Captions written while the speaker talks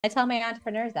I tell my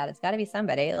entrepreneurs that it's got to be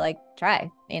somebody, like,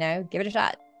 try, give it a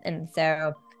shot. And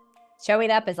so showing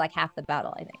up is like half the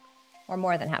battle, I think, or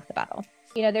more than half the battle.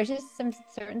 There's just some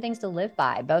certain things to live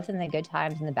by, both in the good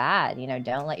times and the bad.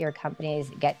 Don't let your companies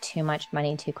get too much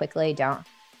money too quickly. Don't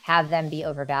have them be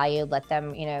overvalued. Let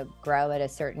them, grow at a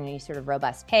certain sort of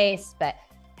robust pace, but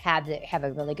have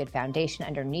a really good foundation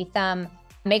underneath them.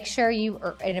 Make sure you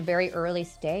are in a very early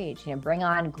stage, bring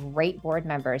on great board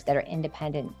members that are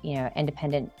independent,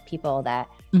 independent people that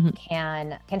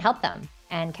can help them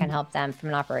and can help them from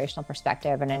an operational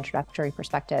perspective, an introductory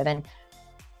perspective.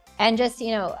 And just,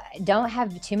 don't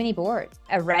have too many boards.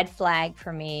 A red flag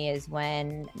for me is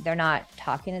when they're not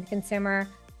talking to the consumer,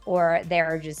 or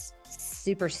they're just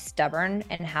super stubborn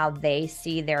in how they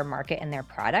see their market and their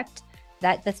product.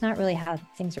 That's not really how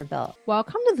things are built.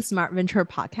 Welcome to the Smart Venture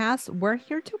Podcast. We're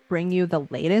here to bring you the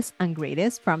latest and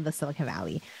greatest from the Silicon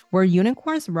Valley, where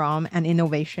unicorns roam and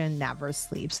innovation never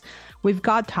sleeps. We've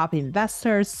got top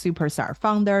investors, superstar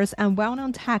founders, and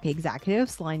well-known tech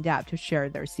executives lined up to share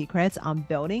their secrets on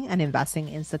building and investing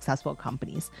in successful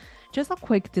companies. Just a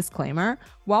quick disclaimer,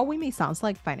 while we may sound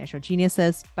like financial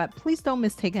geniuses, but please don't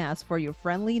mistake us for your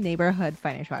friendly neighborhood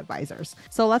financial advisors.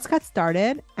 So let's get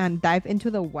started and dive into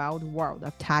the wild world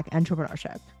of tech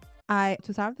entrepreneurship.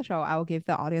 To start the show, I will give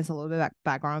the audience a little bit of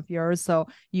background of yours. So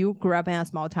you grew up in a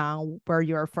small town where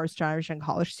you're a first generation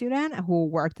college student who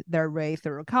worked their way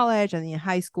through college, and in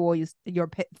high school, your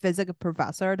physics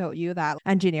professor told you that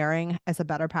engineering is a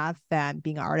better path than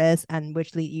being an artist, and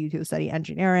which lead you to study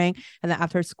engineering. And then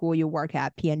after school, you work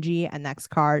at P&G and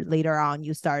NextCard. Later on,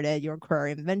 you started your career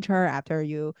in venture after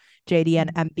you JD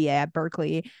and MBA at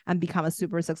Berkeley and become a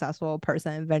super successful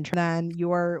person in venture. Then you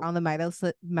were on the Midas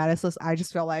list. I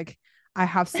just feel like I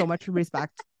have so much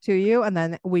respect to you. And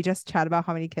then we just chat about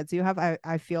how many kids you have.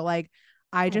 I feel like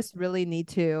I just really need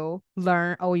to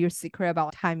learn your secret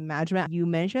about time management. You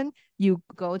mentioned you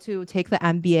go to take the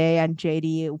MBA and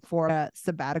JD for a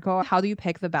sabbatical. How do you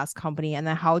pick the best company? And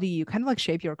then how do you kind of like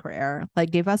shape your career?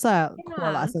 Like give us a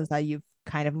core lessons that you've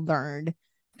kind of learned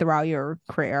throughout your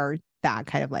career that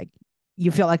kind of like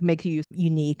you feel like make you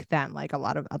unique than like a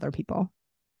lot of other people.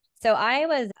 So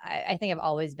I think I've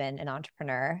always been an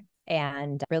entrepreneur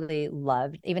and really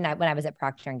loved, even when I was at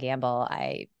Procter and Gamble,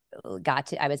 I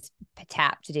was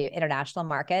tapped to do international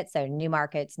markets. So new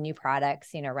markets, new products,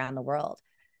 around the world.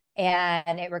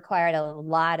 And it required a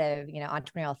lot of,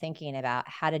 entrepreneurial thinking about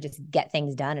how to just get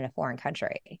things done in a foreign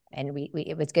country. And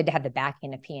it was good to have the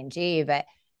backing of P&G, but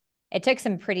it took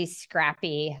some pretty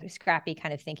scrappy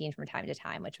kind of thinking from time to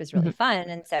time, which was really fun.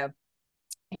 And so,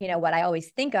 what I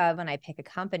always think of when I pick a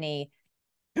company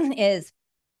is,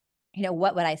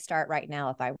 what would I start right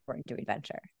now if I weren't doing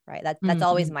venture, right? That's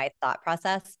always my thought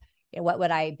process. What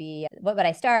would I be? What would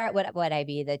I start? What would I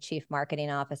be the chief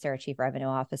marketing officer, chief revenue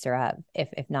officer of,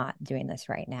 if not doing this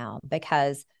right now?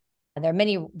 Because there are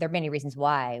many reasons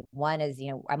why. One is,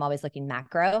 I'm always looking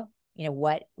macro.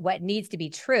 What needs to be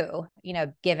true,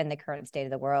 given the current state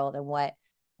of the world, and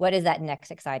what is that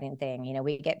next exciting thing?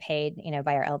 We get paid,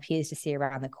 by our LPs to see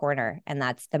around the corner, and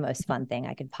that's the most fun thing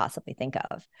I could possibly think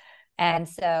of. And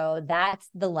so that's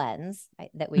the lens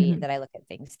that I look at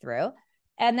things through.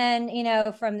 And then,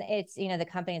 from it's, the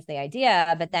company is the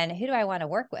idea, but then who do I want to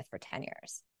work with for 10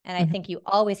 years? And I think you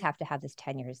always have to have this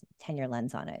 10-year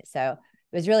lens on it. So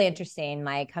it was really interesting.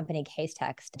 My company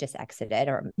Casetext just exited,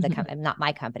 or not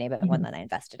my company, but one that I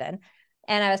invested in.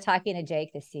 And I was talking to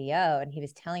Jake, the CEO, and he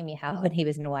was telling me how when he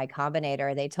was in Y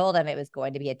Combinator, they told him it was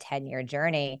going to be a 10-year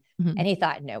journey. And he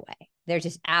thought, no way. There's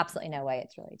just absolutely no way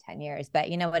it's really 10 years. But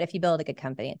you know what? If you build a good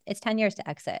company, it's 10 years to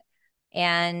exit.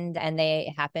 And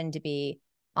they happen to be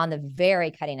on the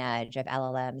very cutting edge of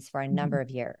LLMs for a number of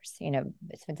years,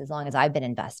 since as long as I've been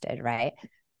invested, right?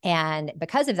 And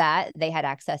because of that, they had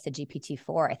access to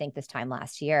GPT-4, I think this time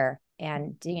last year.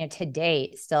 And, to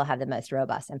date, still have the most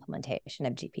robust implementation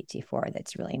of GPT-4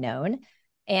 that's really known.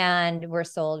 And we're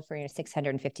sold for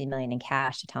 $650 million in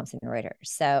cash to Thomson Reuters.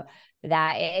 So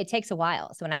that it takes a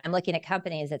while. So when I'm looking at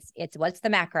companies, it's what's the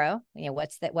macro,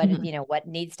 what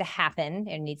needs to happen,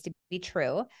 it needs to be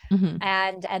true.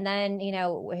 And then,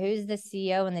 who's the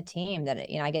CEO and the team that,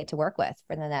 I get to work with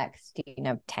for the next,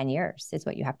 10 years is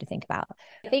what you have to think about.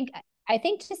 I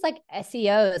think just like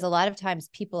SEOs, a lot of times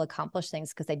people accomplish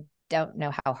things because they don't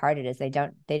know how hard it is. They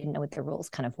didn't know what the rules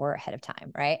kind of were ahead of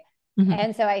time. Right.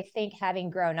 And so I think having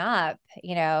grown up,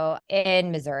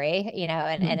 in Missouri, in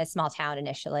a small town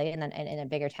initially, and then in a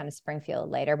bigger town of Springfield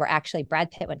later, where actually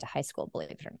Brad Pitt went to high school, believe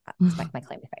it or not, it's like my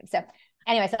claim to fame. So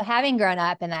anyway, so having grown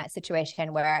up in that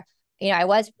situation where, I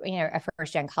was, a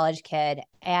first gen college kid,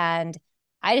 and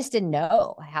I just didn't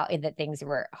know that things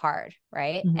were hard,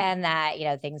 right? Mm-hmm. And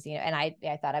that, things, and I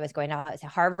thought I was going to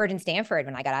Harvard and Stanford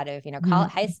when I got out of, Mm-hmm.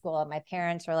 high school. My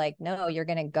parents were like, no, you're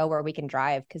going to go where we can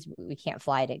drive because we can't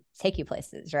fly to take you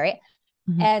places, right?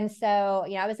 Mm-hmm. And so,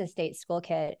 I was a state school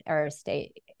kid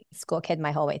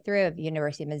my whole way through of the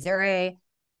University of Missouri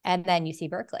and then UC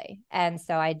Berkeley. And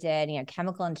so I did,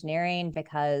 chemical engineering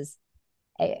because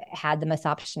it had the most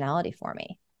optionality for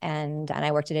me. And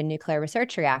I worked at a nuclear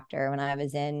research reactor when I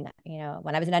was in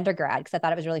undergrad, because I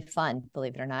thought it was really fun,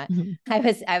 believe it or not. Mm-hmm.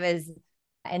 I was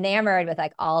enamored with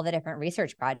like all the different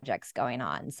research projects going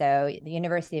on. So the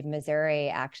University of Missouri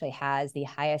actually has the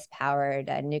highest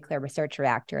powered nuclear research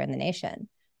reactor in the nation.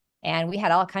 And we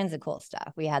had all kinds of cool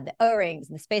stuff. We had the O-rings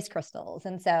and the space crystals.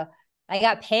 And so I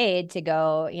got paid to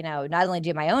go, not only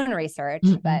do my own research,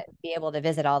 Mm-hmm. but be able to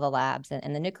visit all the labs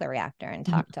in the nuclear reactor and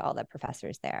talk to all the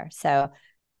professors there. So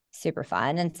super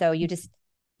fun. And so you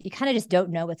kind of just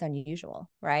don't know what's unusual,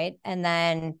 right? And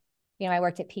then, I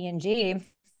worked at P&G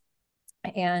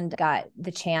and got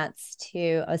the chance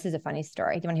to, this is a funny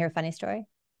story. Do you want to hear a funny story?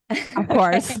 Of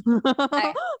course.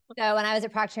 So when I was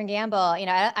at Procter & Gamble,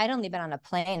 I'd only been on a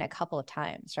plane a couple of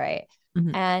times, right?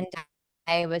 Mm-hmm. And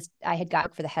I had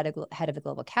got for the head of the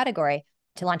global category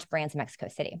to launch brands in Mexico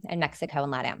City and Mexico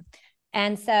and LATAM.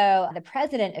 And so the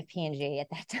president of P&G at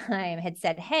that time had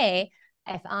said, hey,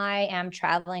 if I am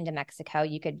traveling to Mexico,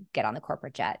 you could get on the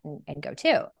corporate jet and go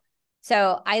too.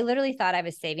 So I literally thought I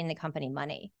was saving the company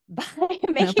money by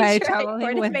making sure I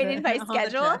coordinated my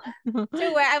schedule to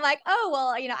where I'm like, oh, well,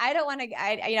 I don't want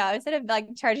to, instead of like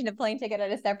charging a plane ticket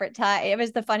at a separate time, it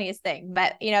was the funniest thing.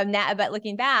 But, but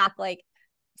looking back, like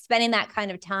spending that kind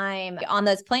of time on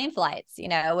those plane flights,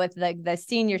 with the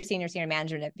senior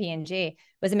management at P&G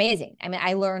was amazing. I mean,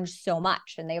 I learned so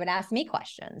much, and they would ask me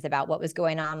questions about what was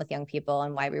going on with young people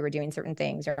and why we were doing certain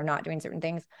things or not doing certain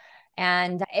things.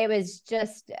 And it was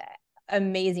just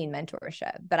amazing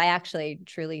mentorship. But I actually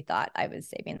truly thought I was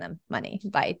saving them money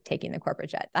by taking the corporate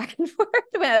jet back and forth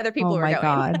when other people were going.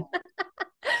 God.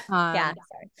 Yeah.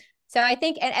 Sorry. So I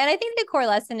think, and I think the core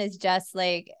lesson is just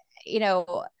like,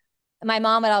 my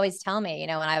mom would always tell me,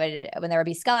 when there would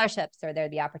be scholarships or there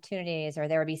would be opportunities or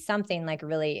there would be something like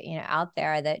really, out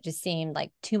there that just seemed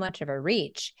like too much of a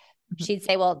reach, she'd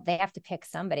say, well, they have to pick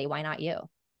somebody. Why not you?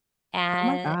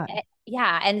 And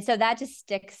yeah. And so that just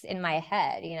sticks in my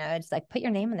head, it's like, put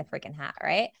your name in the freaking hat,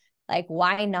 right? Like,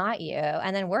 why not you?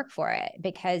 And then work for it,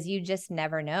 because you just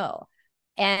never know.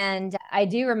 And I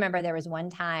do remember there was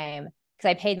one time, because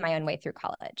I paid my own way through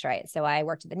college, right? So I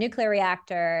worked at the nuclear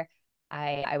reactor.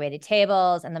 I waited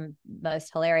tables, and the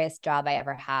most hilarious job I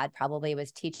ever had probably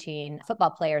was teaching football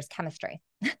players chemistry,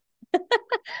 which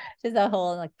is a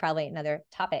whole, like, probably another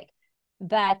topic.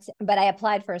 But I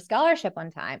applied for a scholarship one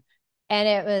time, and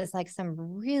it was like some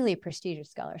really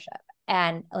prestigious scholarship,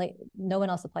 and like no one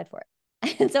else applied for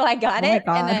it. And so I got it,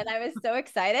 and then I was so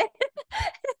excited.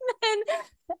 and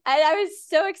I was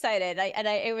so excited.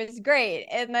 It was great.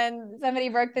 And then somebody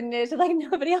broke the news, like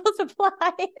nobody else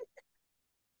applied.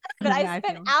 But I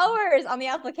spent hours on the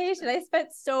application. I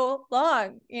spent so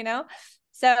long,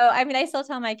 So, I mean, I still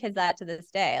tell my kids that to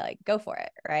this day, like, go for it.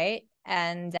 Right.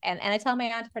 And I tell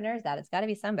my entrepreneurs that it's got to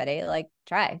be somebody, like,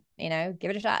 try,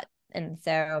 give it a shot. And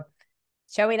so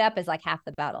showing up is like half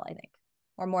the battle, I think,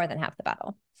 or more than half the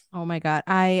battle. Oh my God.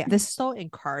 This is so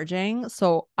encouraging.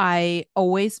 So I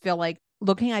always feel like,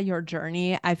 looking at your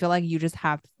journey, I feel like you just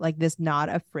have like this not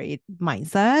afraid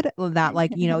mindset that,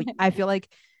 like, I feel like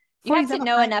you have to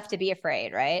know enough to be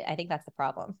afraid, right? I think that's the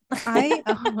problem.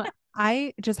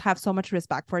 I just have so much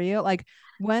respect for you. Like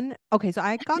so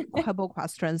I got a couple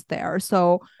questions there.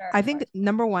 So sure, I think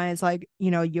number one is like,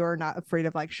 you're not afraid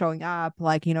of like showing up,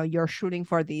 like, you're shooting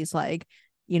for these, like,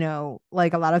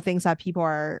 like a lot of things that people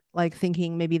are like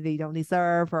thinking maybe they don't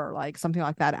deserve or like something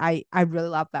like that. I really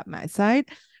love that mindset.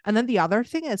 And then the other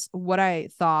thing is what I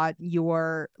thought you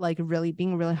were like really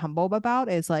being really humble about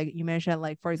is like you mentioned,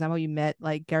 like, for example, you met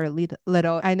like Gary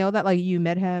Little. I know that like you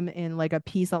met him in like a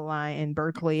pizza line in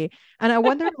Berkeley. And I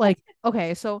wonder like,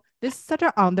 okay, so this is such an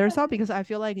undersell because I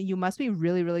feel like you must be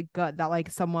really, really good that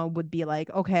like someone would be like,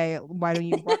 okay, why don't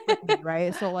you work with me?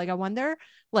 Right. So like I wonder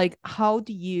like how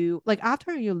do you like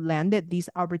after you landed these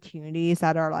opportunities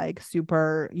that are like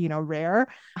super, rare,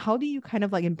 how do you kind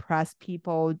of like impress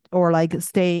people or like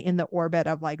stay in the orbit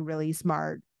of like really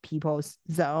smart people's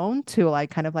zone to like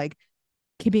kind of like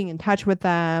keeping in touch with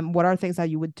them? What are things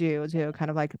that you would do to kind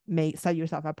of like set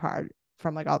yourself apart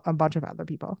from like a bunch of other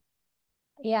people?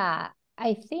 Yeah,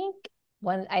 I think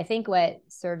what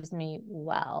serves me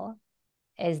well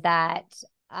is that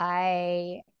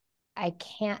I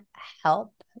can't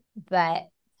help but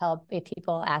help if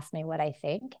people ask me what I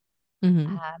think,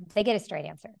 Mm-hmm. they get a straight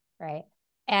answer, right?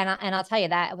 And I'll tell you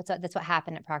that's what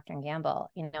happened at Procter and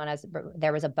Gamble. You know,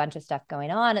 there was a bunch of stuff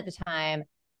going on at the time,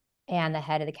 and the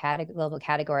head of the global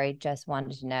category just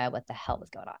wanted to know what the hell was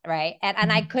going on, right?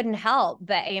 And I couldn't help,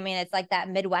 but I mean, it's like that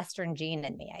Midwestern gene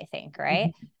in me, I think, right?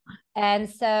 Mm-hmm. And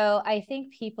so I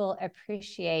think people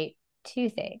appreciate two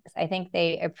things. I think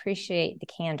they appreciate the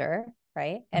candor,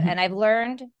 right? And I've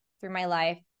learned through my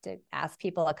life to ask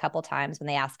people a couple times when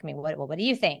they ask me, what do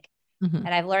you think? Mm-hmm. And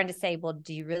I've learned to say, well,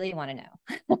 do you really want to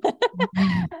know?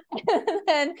 Mm-hmm.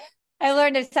 And I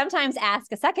learned to sometimes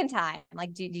ask a second time,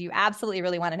 like, do you absolutely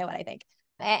really want to know what I think?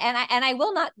 And I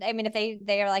will not. I mean, if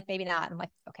they are like, maybe not, I'm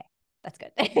like, okay, that's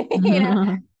good. You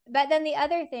know. But then the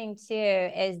other thing too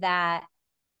is that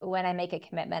when I make a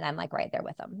commitment, I'm like right there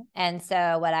with them. And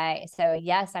so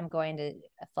yes, I'm going to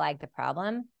flag the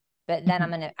problem, but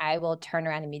then I will turn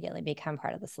around immediately and become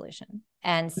part of the solution.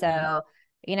 And so,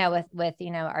 you know, with you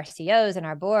know, our CEOs and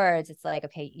our boards, it's like,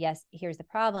 okay, yes, here's the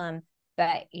problem,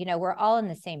 but you know, we're all in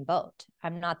the same boat.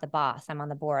 I'm not the boss. I'm on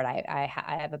the board. I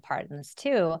have a part in this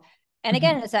too. And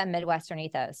again, it's that Midwestern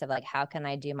ethos of like, how can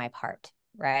I do my part?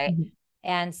 Right. Mm-hmm.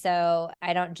 And so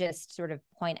I don't just sort of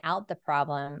point out the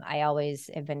problem. I've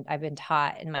been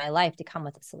taught in my life to come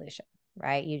with a solution,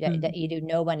 right? You do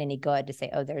no one any good to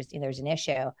say, oh, there's an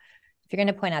issue. If you're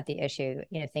going to point out the issue,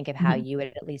 you know, think of how you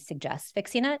would at least suggest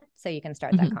fixing it so you can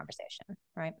start that conversation,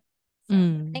 right? So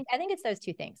I think it's those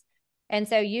two things. And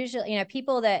so usually, you know,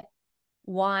 people that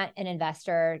want an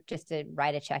investor just to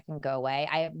write a check and go away,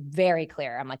 I am very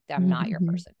clear. I'm like, I'm not your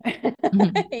person,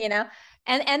 you know?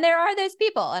 And there are those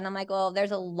people. And I'm like, well,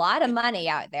 there's a lot of money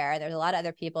out there. There's a lot of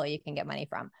other people you can get money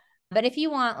from. But if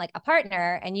you want like a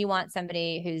partner and you want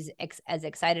somebody who's as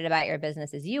excited about your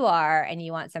business as you are, and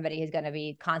you want somebody who's going to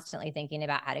be constantly thinking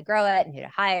about how to grow it and who to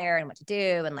hire and what to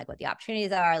do and like what the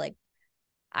opportunities are, like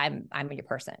I'm your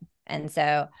person. And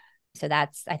so I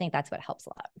think that's what helps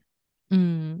a lot.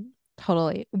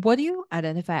 Totally. What do you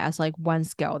identify as like one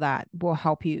skill that will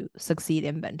help you succeed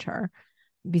in venture?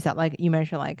 Besides, like you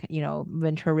mentioned, like, you know,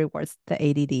 venture rewards the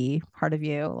ADD part of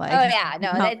you. Like, oh yeah,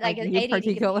 no, not like ADD,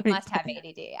 you must have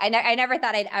ADD. I never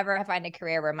thought I'd ever find a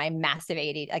career where my massive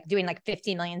ADD, like doing like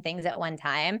 50 million things at one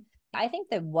time. I think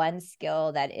the one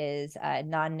skill that is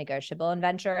non-negotiable in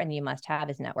venture and you must have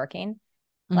is networking.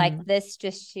 Like this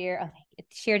just sheer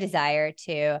desire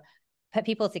to put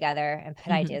people together and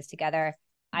put ideas together.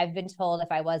 I've been told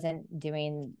if I wasn't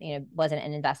wasn't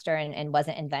an investor and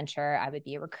wasn't in venture, I would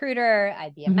be a recruiter,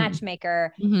 I'd be a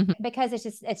matchmaker, because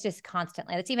it's just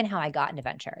constantly. That's even how I got into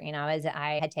venture. You know, as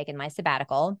I had taken my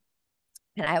sabbatical,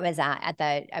 and I was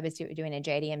doing a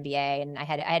JD MBA, and I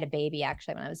had a baby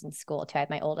actually when I was in school too. I had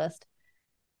my oldest,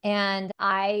 and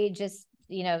I just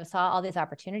saw all these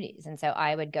opportunities. And so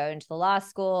I would go into the law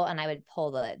school and I would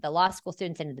pull the law school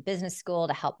students into the business school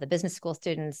to help the business school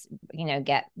students,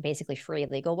 get basically free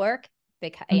legal work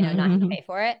because, not to pay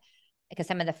for it, because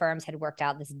some of the firms had worked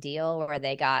out this deal where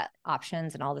they got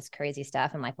options and all this crazy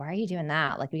stuff. I'm like, why are you doing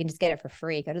that? Like, we can just get it for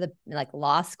free. Go to the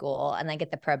law school and then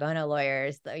get the pro bono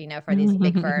lawyers, for these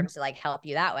big firms to like help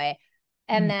you that way.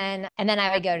 And then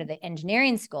I would go to the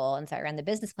engineering school. And so I ran the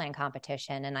business plan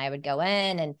competition, and I would go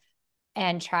in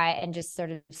and try and just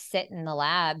sort of sit in the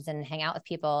labs and hang out with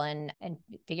people and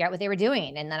figure out what they were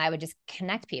doing. And then I would just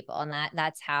connect people. And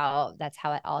that's how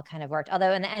it all kind of worked.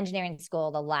 Although in the engineering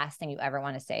school, the last thing you ever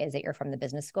want to say is that you're from the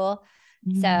business school.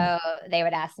 So they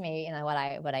would ask me, what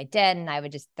I did. And I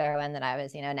would just throw in that I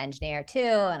was, an engineer too.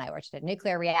 And I worked at a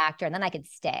nuclear reactor, and then I could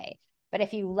stay. But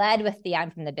if you led with the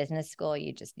I'm from the business school,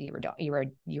 you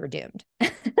were doomed.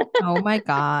 Oh my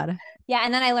God. Yeah.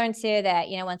 And then I learned too that,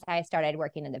 once I started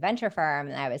working in the venture firm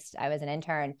and I was an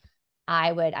intern,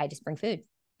 I just bring food.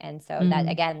 And so that,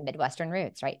 again, Midwestern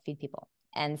roots, right? Feed people.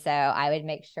 And so I would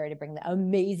make sure to bring the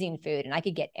amazing food, and I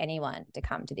could get anyone to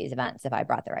come to these events if I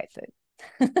brought the right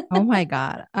food. Oh my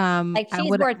God. Like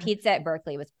cheese board pizza at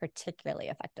Berkeley was particularly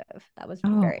effective. That was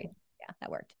that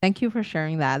worked. Thank you for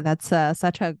sharing that. That's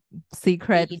such a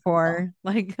secret feed for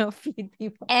people. Feed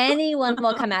people. Anyone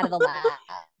will come out of the lab.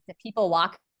 If people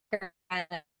walk around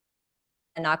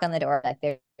and knock on the door, like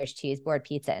there's cheese board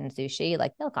pizza and sushi,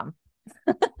 like they'll come.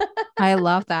 I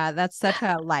love that. That's such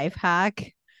a life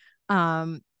hack.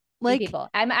 People.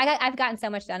 I've gotten so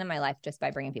much done in my life just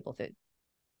by bringing people food.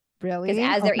 Really?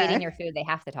 Because as they're eating your food, they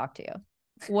have to talk to you.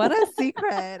 What a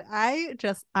secret.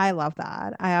 I love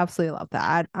that. I absolutely love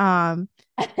that.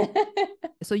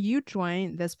 So you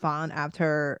joined this fund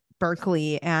after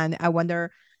Berkeley, and I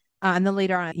wonder, and then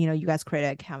later on, you guys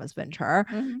created Canvas Venture.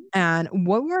 And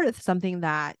what were something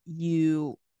that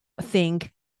you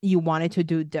think you wanted to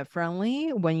do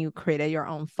differently when you created your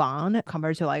own fund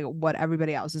compared to like what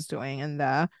everybody else is doing in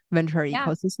the venture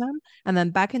ecosystem? And then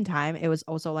back in time, it was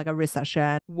also like a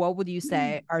recession. What would you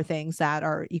say are things that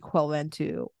are equivalent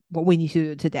to what we need to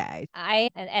do today?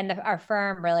 Our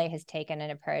firm really has taken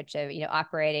an approach of,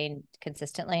 operating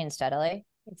consistently and steadily.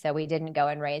 So we didn't go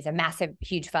and raise a massive,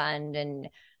 huge fund and,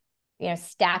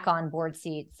 stack on board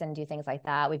seats and do things like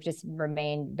that. We've just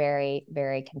remained very,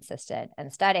 very consistent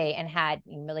and steady and had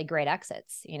really great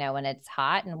exits, when it's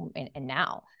hot and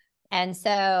now. And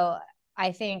so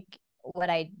I think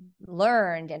what I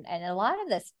learned, and a lot of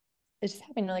this is just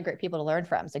having really great people to learn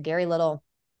from. So Gary Little,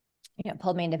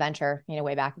 pulled me into venture,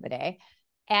 way back in the day.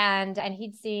 And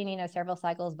he'd seen, several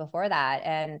cycles before that.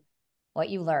 And what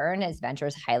you learn is venture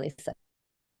is highly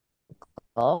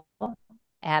cyclical.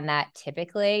 And that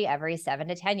typically every 7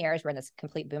 to 10 years, we're in this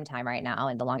complete boom time right now,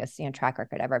 and the longest track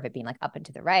record ever of it being like up and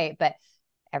to the right. But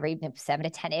every 7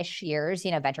 to 10-ish years,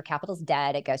 venture capital's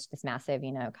dead. It goes to this massive,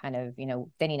 kind of,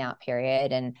 thinning out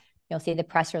period. And you'll see the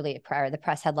press release, or the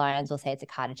press headlines will say it's a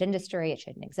cottage industry, it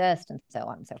shouldn't exist, and so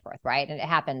on and so forth, right? And it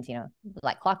happens,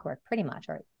 like clockwork, pretty much,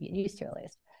 or it used to at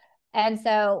least. And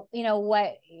so,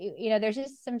 there's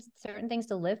just some certain things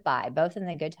to live by, both in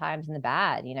the good times and the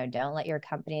bad. Don't let your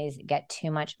companies get too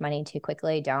much money too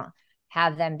quickly. Don't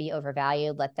have them be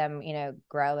overvalued. Let them,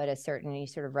 grow at a certain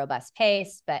sort of robust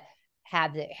pace, but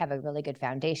have a really good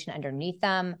foundation underneath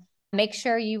them. Make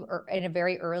sure you are in a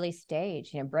very early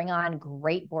stage, bring on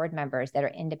great board members that are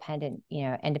independent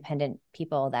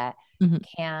people that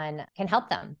can help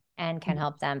them and can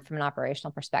help them from an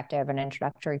operational perspective, an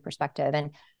introductory perspective.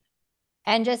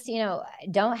 And just,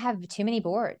 don't have too many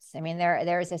boards. I mean,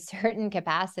 there's a certain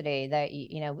capacity that,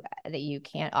 that you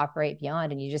can't operate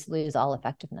beyond, and you just lose all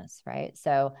effectiveness, right?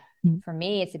 So for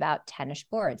me, it's about 10-ish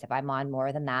boards. If I'm on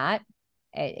more than that,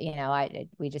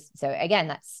 so again,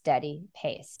 that steady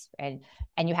pace, and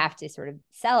you have to sort of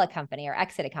sell a company or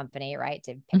exit a company, right,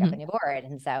 to pick up a new board.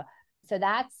 And so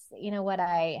that's, what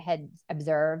I had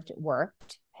observed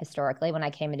worked historically. When I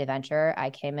came into venture,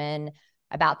 I came in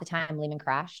about the time Lehman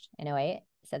crashed in 2008.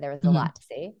 So there was a lot to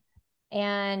see.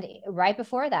 And right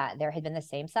before that, there had been the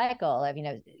same cycle of,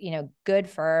 good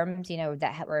firms,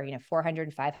 that were,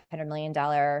 $400, $500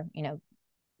 million,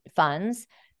 funds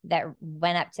that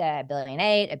went up to $1.8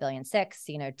 billion, $1.6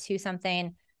 billion, to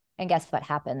something. And guess what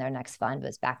happened? Their next fund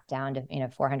was back down to,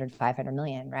 400, 500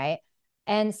 million, right?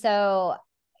 And so,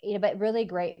 but really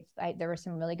great, there were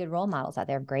some really good role models out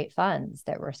there of great funds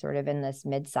that were sort of in this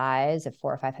mid-size of $400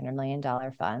 or $500 million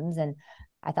funds. And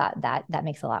I thought that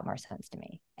makes a lot more sense to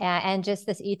me. And just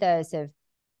this ethos of,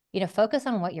 focus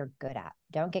on what you're good at.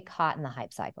 Don't get caught in the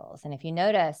hype cycles. And if you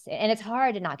notice, and it's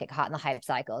hard to not get caught in the hype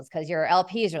cycles because your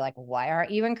LPs are like, why aren't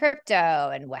you in crypto?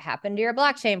 And what happened to your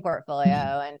blockchain portfolio?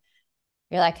 And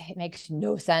you're like, it makes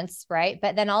no sense, right?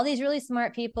 But then all these really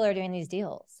smart people are doing these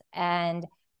deals. And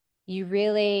you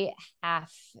really I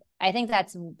think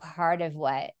that's part of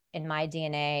what in my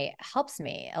DNA helps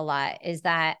me a lot, is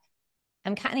that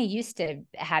I'm kind of used to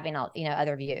having all,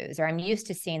 other views, or I'm used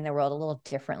to seeing the world a little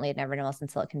differently than everyone else in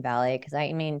Silicon Valley. Cause I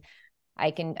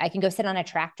can go sit on a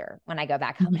tractor when I go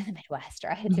back home in the Midwest,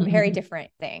 right? It's a very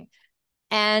different thing.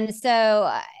 And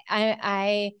so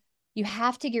you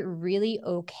have to get really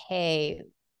okay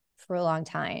for a long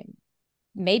time,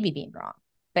 maybe being wrong,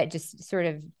 but just sort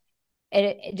of,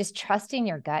 just trusting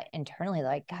your gut internally,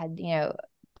 like, God,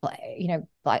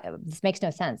 this makes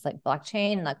no sense. Like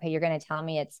blockchain, like, hey, you're going to tell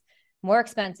me it's more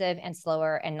expensive and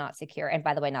slower and not secure. And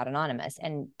by the way, not anonymous.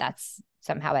 And that's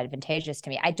somehow advantageous to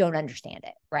me. I don't understand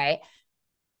it. Right.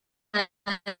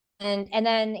 And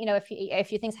then, if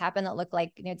few things happen that look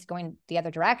like it's going the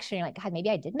other direction, you're like, God, maybe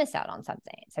I did miss out on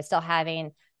something. So still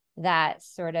having that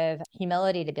sort of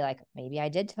humility to be like, maybe I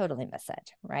did totally miss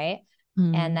it. Right.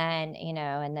 And then,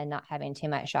 and then not having too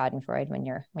much Schadenfreude when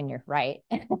you're right.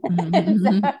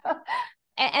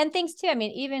 And things too. I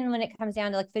mean, even when it comes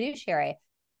down to like fiduciary,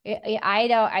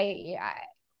 a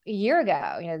year ago,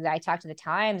 I talked to the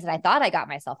Times and I thought I got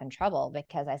myself in trouble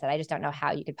because I said, I just don't know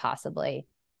how you could possibly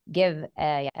give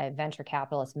a venture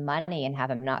capitalist money and have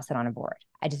him not sit on a board.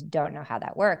 I just don't know how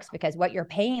that works, because what you're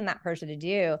paying that person to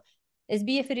do is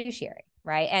be a fiduciary,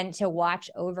 right? And to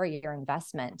watch over your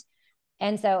investment.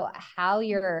 And so how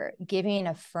you're giving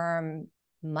a firm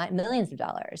millions of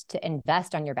dollars to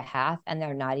invest on your behalf and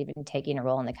they're not even taking a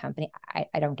role in the company,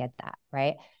 I don't get that,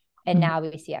 right? And now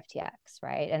we see FTX,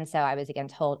 right? And so I was again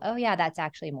told, oh yeah, that's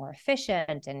actually more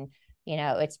efficient. And,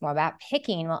 it's more about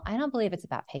picking. Well, I don't believe it's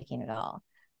about picking at all.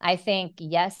 I think,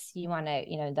 yes, you want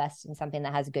to, invest in something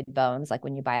that has good bones, like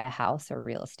when you buy a house or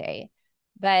real estate,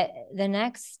 But the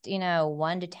next,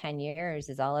 1 to 10 years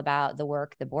is all about the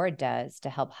work the board does to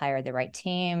help hire the right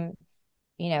team,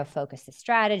 focus the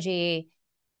strategy,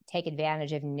 take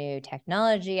advantage of new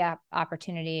technology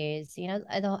opportunities,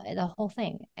 the whole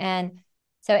thing. And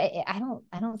so I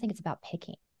don't think it's about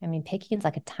picking. I mean, picking is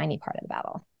like a tiny part of the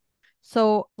battle.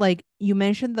 So like you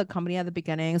mentioned the company at the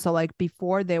beginning. So like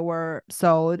before they were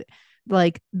sold,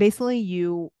 like basically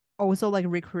you also like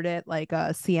recruited like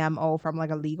a CMO from like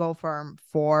a legal firm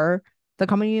for the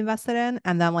company you invested in.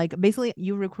 And then like basically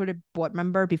you recruited board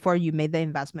member before you made the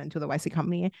investment to the YC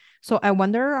company. So I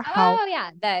wonder how. Oh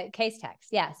yeah, the case text.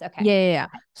 Yes. Okay. Yeah.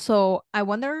 So I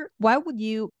wonder why would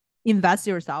you invest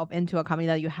yourself into a company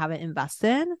that you haven't invested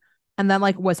in? And then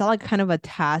like was that like kind of a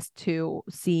test to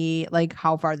see like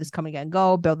how far this company can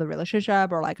go, build the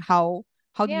relationship, or like how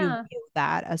do you Yeah. view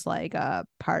that as like a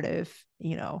part of,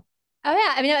 you know? Oh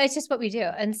yeah. I mean, it's just what we do.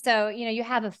 And so, you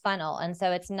have a funnel. And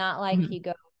so it's not like Mhm. you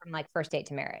go from like first date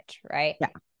to marriage, right? Yeah.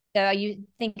 So you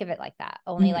think of it like that.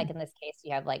 Only like Mhm. in this case,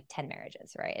 you have like 10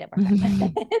 marriages, right? And it works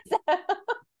Mhm. out.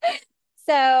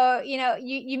 So,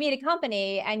 you meet a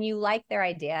company and you like their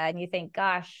idea and you think,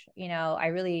 gosh, I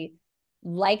really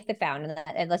like the founder.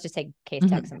 And let's just take case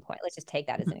text and point. Let's just take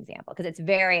that as an example because it's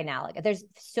very analogous. There's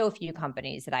so few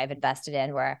companies that I've invested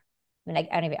in where,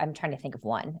 I mean, I'm trying to think of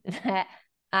one that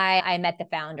I met the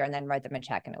founder and then wrote them a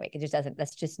check in a week. It just doesn't,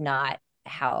 that's just not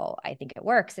how I think it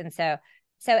works. And so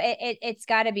it's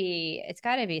gotta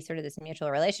be sort of this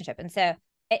mutual relationship. And so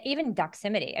even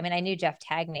Doximity, I mean, I knew Jeff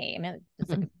Tagney. I mean,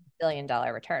 it's like $1 billion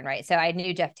return, right? So I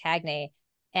knew Jeff Tagney,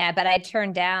 but I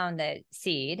turned down the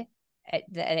seed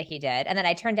that he did. And then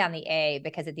I turned down the A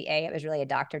because at the A, it was really a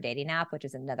doctor dating app, which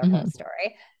is another whole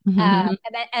story.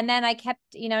 And then I kept,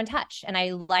 in touch and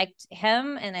I liked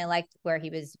him and I liked where he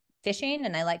was fishing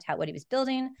and I liked what he was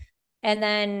building. And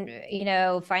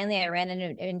then, finally I ran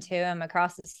into him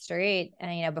across the street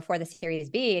and, before the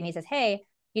Series B and he says, hey,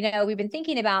 we've been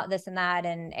thinking about this and that,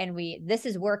 and this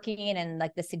is working. And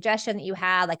like the suggestion that you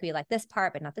had, like we like this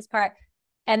part, but not this part.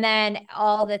 And then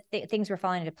all the things were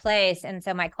falling into place. And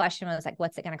so my question was like,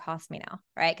 what's it going to cost me now?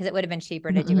 Right. Cause it would have been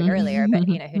cheaper to do it earlier, but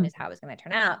who knows how it was going to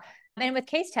turn out. And with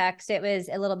case text, it was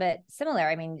a little bit similar.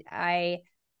 I mean, I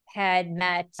had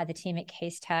met the team at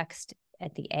case text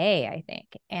at the A, I think,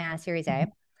 and Series A.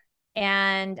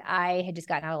 And I had just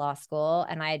gotten out of law school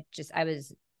and I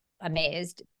was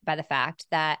amazed by the fact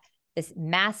that this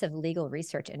massive legal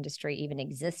research industry even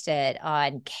existed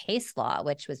on case law,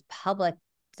 which was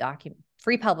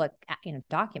free public,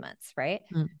 documents, right?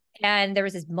 And there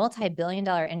was this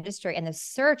multi-billion-dollar industry and the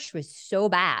search was so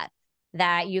bad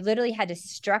that you literally had to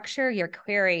structure your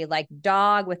query like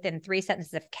dog within 3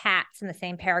 sentences of cats in the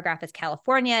same paragraph as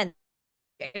California.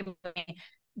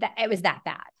 That it was that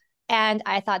bad. And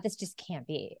I thought this just can't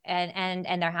be. And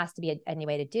there has to be any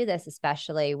way to do this,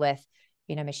 especially with,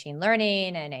 machine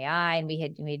learning and AI. And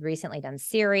we'd recently done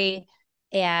Siri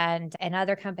and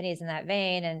other companies in that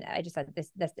vein. And I just thought this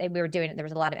we were doing it. There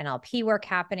was a lot of NLP work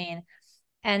happening.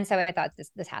 And so I thought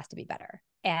this has to be better.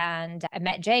 And I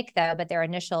met Jake though, but their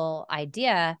initial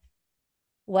idea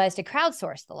was to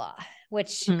crowdsource the law, which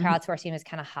crowdsourcing was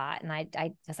kind of hot. And I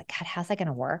was like, God, how's that going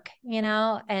to work?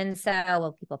 And so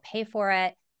will people pay for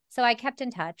it? So I kept in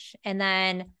touch. And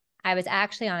then I was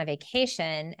actually on a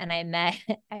vacation and I met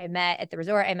at the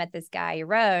resort, I met this guy,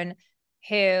 Yaron,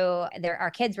 who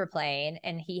our kids were playing.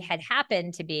 And he had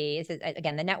happened to be, this is,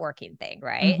 again, the networking thing,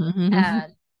 right?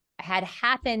 Had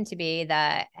happened to be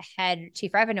the head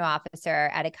chief revenue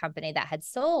officer at a company that had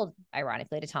sold,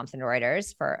 ironically, to Thomson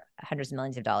Reuters for hundreds of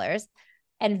millions of dollars.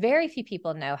 And very few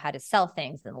people know how to sell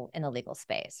things in the legal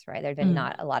space, right? There've been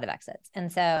not a lot of exits.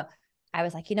 And so I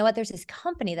was like, you know what? There's this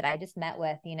company that I just met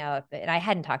with, and I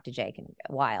hadn't talked to Jake in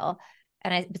a while.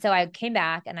 So I came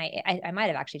back and I might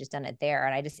have actually just done it there.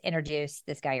 And I just introduced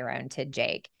this guy around to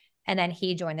Jake. And then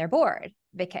he joined their board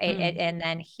and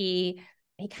then he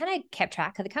kind of kept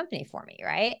track of the company for me.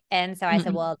 Right. And so I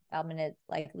said, well, I'm going to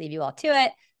like leave you all to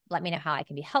it. Let me know how I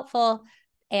can be helpful.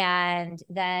 And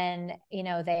then,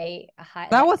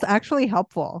 That was actually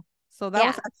helpful. So that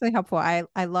was actually helpful.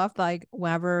 I love like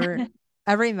whenever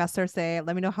every investor say,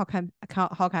 let me know how can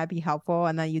I be helpful,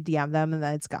 and then you DM them and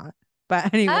then it's gone.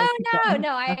 But anyway. Oh no,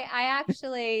 I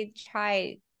actually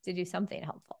try to do something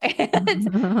helpful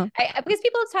because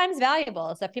people's time is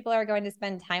valuable. So if people are going to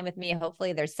spend time with me,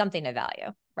 hopefully there's something of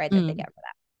value, right, that they get for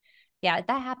that. Yeah,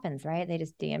 that happens, right? They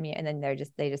just DM you and then they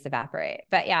just evaporate.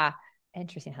 But yeah,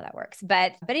 interesting how that works.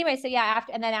 But anyway, so yeah,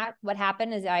 what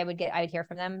happened is I would hear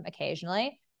from them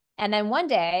occasionally. And then one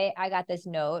day I got this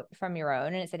note from Yaron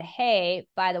and it said, hey,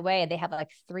 by the way, they have like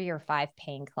 3 or 5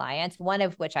 paying clients, one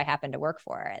of which I happened to work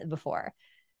for before.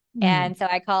 And so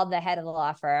I called the head of the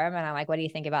law firm and I'm like, what do you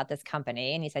think about this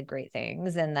company? And he said great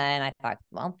things. And then I thought,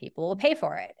 well, people will pay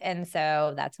for it. And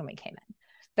so that's when we came in.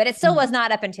 But it still was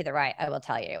not up and to the right, I will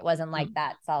tell you. It wasn't like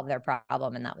that solved their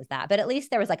problem and that was that. But at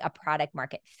least there was like a product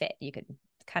market fit. You could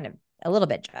kind of a little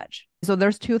bit judge. So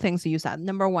there's two things you said.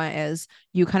 Number one is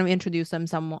you kind of introduce them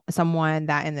someone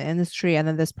that in the industry, and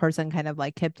then this person kind of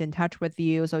like kept in touch with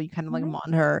you. So you kind of like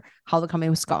monitor how the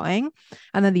company was going.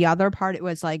 And then the other part, it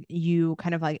was like you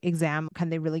kind of like exam, can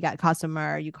they really get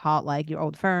customer? You call it like your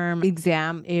old firm,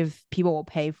 exam if people will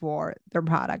pay for their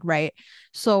product, right?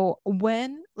 So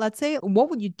when, let's say,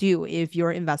 what would you do if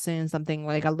you're investing in something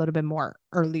like a little bit more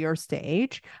earlier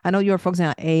stage? I know you're focusing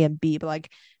on A and B, but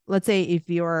like, let's say if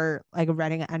you're like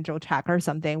writing an angel check or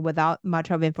something without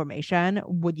much of information,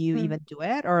 would you even do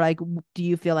it? Or like, do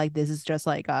you feel like this is just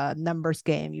like a numbers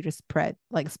game? You just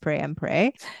spray and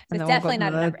pray. It's definitely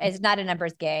not a number. It's not a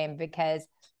numbers game because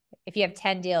if you have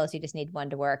 10 deals, you just need one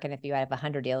to work. And if you have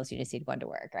 100 deals, you just need one to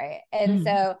work. Right. And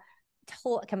so,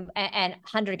 and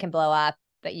 100 can blow up,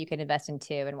 but you can invest in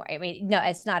 2 and more. I mean, no,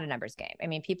 it's not a numbers game. I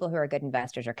mean, people who are good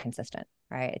investors are consistent,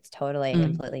 right? It's totally,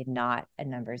 completely not a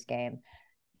numbers game.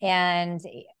 And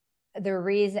the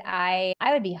reason I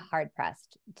would be hard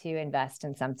pressed to invest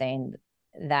in something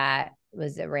that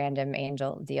was a random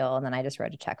angel deal and then I just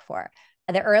wrote a check for.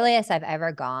 The earliest I've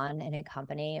ever gone in a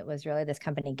company was really this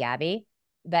company, Gabi.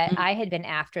 But I had been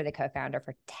after the co-founder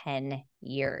for 10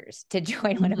 years to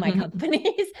join one of my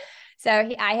companies. So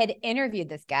I had interviewed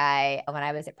this guy when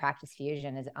I was at Practice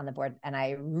Fusion as on the board, and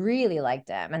I really liked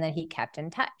him. And then he kept in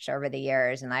touch over the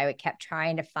years, and I kept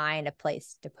trying to find a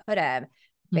place to put him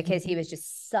because he was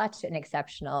just such an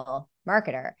exceptional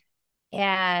marketer.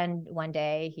 And one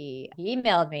day he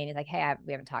emailed me and he's like, hey,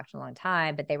 we haven't talked in a long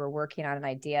time, but they were working on an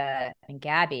idea in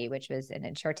Gabi, which was an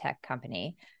insurtech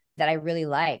company that I really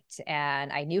liked.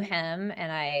 And I knew him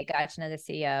and I got to know the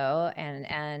CEO,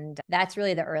 and that's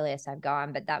really the earliest I've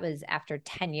gone, but that was after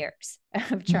 10 years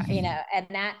of trying, and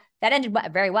that ended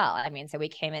very well. I mean, so we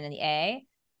came in the A,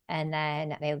 and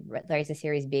then they raised a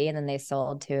Series B, and then they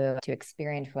sold to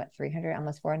Experian for what, 300,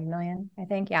 almost 400 million, I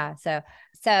think. Yeah. So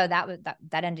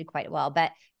that ended quite well.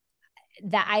 But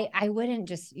that I wouldn't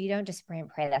just, you don't just spray and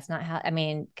pray. That's not how, I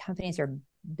mean, companies are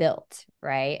built,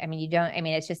 right? I mean,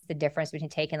 it's just the difference between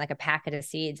taking like a packet of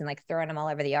seeds and like throwing them all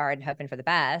over the yard and hoping for the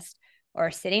best,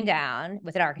 or sitting down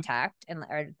with an architect and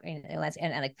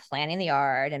like planning the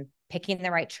yard and picking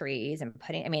the right trees and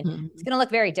putting, it's going to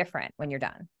look very different when you're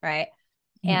done. Right.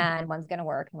 And one's going to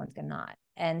work and one's going to not.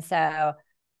 And so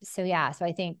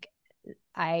I think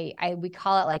we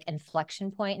call it like inflection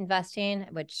point investing,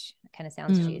 which kind of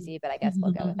sounds cheesy, but I guess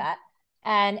we'll go with that.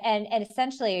 And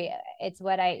essentially it's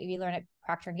what we learn at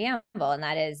Procter & Gamble, and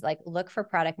that is like, look for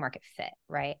product market fit.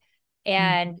 Right.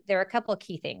 And there are a couple of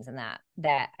key things in that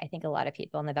I think a lot of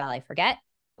people in the Valley forget.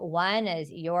 One is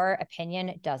your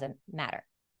opinion doesn't matter.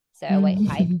 So when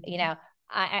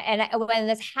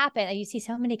this happened, you see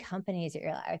so many companies that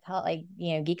I call it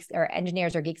like, geeks or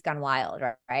engineers or geeks gone wild,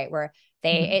 right? Where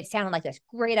it sounded like this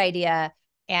great idea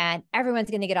and everyone's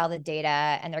going to get all the data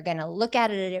and they're going to look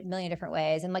at it a million different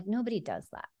ways. And like, nobody does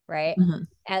that, right?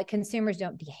 Consumers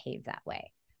don't behave that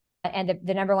way. And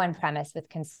the number one premise with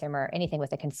anything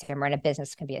with a consumer, and a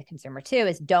business can be a consumer too,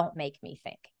 is don't make me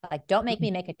think. Like, don't make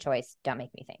me make a choice. Don't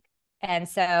make me think. And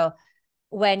so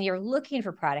when you're looking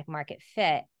for product market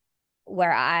fit,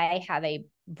 where I have a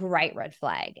bright red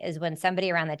flag is when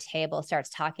somebody around the table starts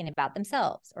talking about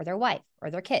themselves or their wife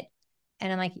or their kid.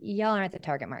 And I'm like, y'all aren't the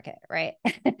target market, right?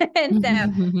 And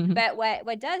so, but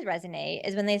what does resonate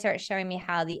is when they start showing me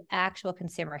how the actual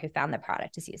consumer who found the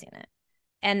product is using it.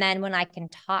 And then when I can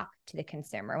talk to the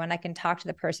consumer, when I can talk to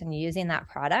the person using that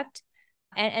product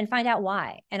and find out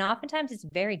why. And oftentimes it's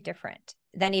very different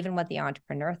than even what the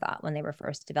entrepreneur thought when they were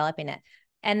first developing it.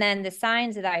 And then the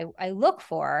signs that I look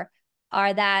for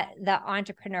are that the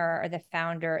entrepreneur or the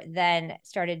founder then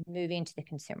started moving to the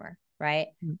consumer, right?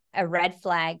 A red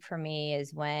flag for me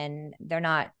is when they're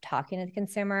not talking to the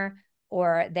consumer,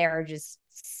 or they're just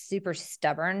super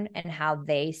stubborn in how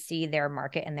they see their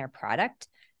market and their product.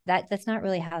 That's not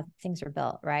really how things are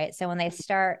built, right? So when they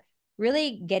start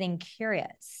really getting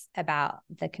curious about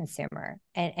the consumer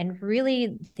and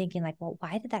really thinking like, well,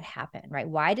 why did that happen, right?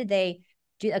 Why did they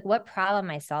do, like, what problem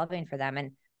am I solving for them?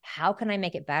 And how can I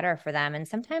make it better for them? And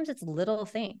sometimes it's little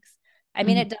things. I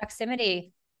mean, at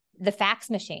Doximity, the fax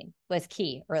machine was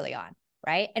key early on,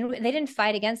 right? And they didn't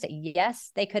fight against it.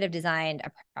 Yes, they could have designed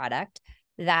a product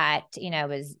that,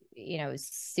 was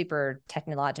super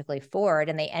technologically forward,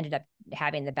 and they ended up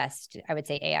having the best, I would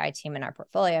say, AI team in our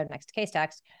portfolio next to Case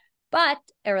Text. But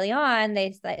early on,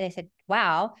 they said,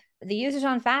 wow, the user's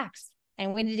on fax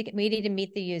and we need to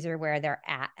meet the user where they're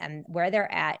at, and where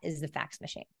they're at is the fax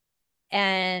machine.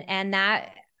 And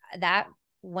that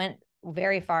went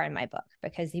very far in my book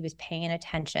because he was paying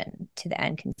attention to the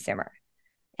end consumer.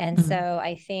 And so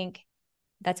I think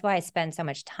that's why I spend so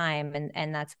much time,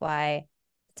 and that's why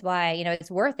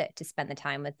it's worth it to spend the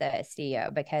time with the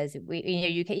CEO, because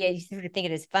you sort of think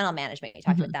it is funnel management. You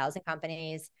talk to 1,000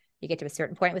 companies, you get to a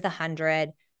certain point with 100,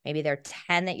 maybe there are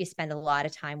 10 that you spend a lot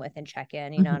of time with and check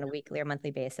in, on a weekly or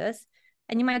monthly basis,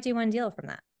 and you might do one deal from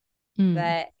that.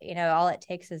 But all it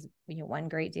takes is one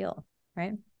great deal,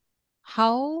 right?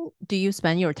 How do you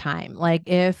spend your time? Like,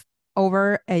 if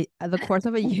over the course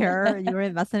of a year, you're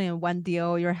investing in one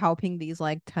deal, you're helping these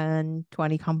like 10,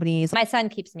 20 companies. My son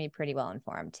keeps me pretty well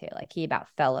informed too. Like, he about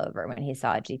fell over when he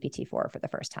saw GPT-4 for the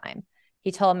first time.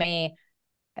 He told me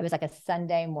it was like a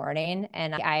Sunday morning,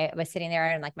 and I was sitting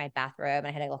there in like my bathrobe, and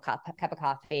I had a little cup of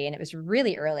coffee, and it was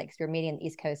really early because we were meeting the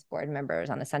East Coast board members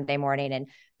on the Sunday morning. And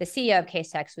the CEO of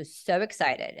Casetext was so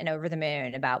excited and over the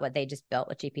moon about what they just built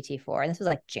with GPT-4. And this was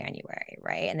like January,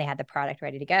 right? And they had the product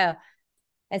ready to go.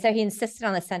 And so he insisted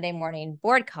on the Sunday morning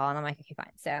board call. And I'm like, okay,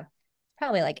 fine. So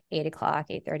probably like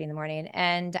 8:30 in the morning.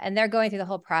 And they're going through the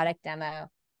whole product demo.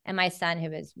 And my son, who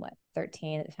was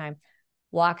 13 at the time,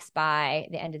 walks by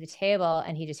the end of the table,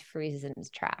 and he just freezes in his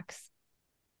tracks.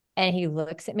 And he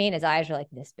looks at me, and his eyes are like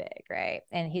this big, right?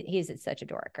 And he's such a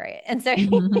dork, right? And so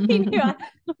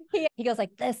he goes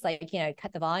like this, like,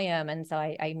 cut the volume. And so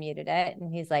I muted it.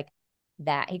 And he's like,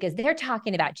 he goes, they're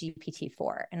talking about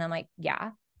GPT-4. And I'm like,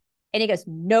 yeah. And he goes,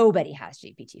 nobody has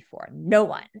GPT-4, no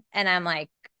one. And I'm like,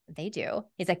 they do.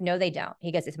 He's like, no, they don't.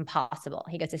 He goes, it's impossible.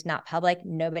 He goes, it's not public.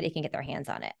 Nobody can get their hands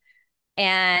on it.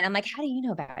 And I'm like, how do you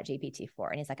know about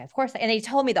GPT-4? And he's like, of course. And he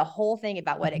told me the whole thing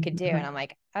about what it could do. And I'm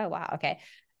like, oh, wow. Okay.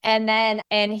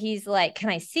 And he's like, can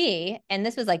I see? And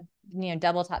this was like,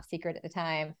 double top secret at the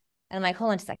time. And I'm like,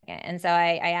 hold on a second. And so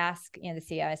I asked, the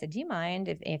CEO, I said, do you mind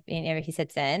if he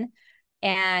sits in?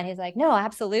 And he's like, no,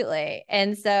 absolutely.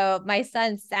 And so my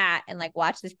son sat and like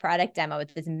watched this product demo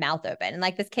with his mouth open. And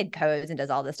like, this kid codes and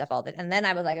does all this stuff And then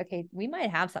I was like, okay, we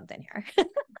might have something here.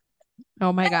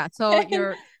 Oh my God. So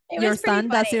your son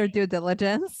does your due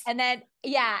diligence. And then,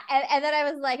 yeah. And then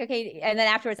I was like, okay. And then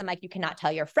afterwards, I'm like, you cannot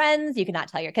tell your friends. You cannot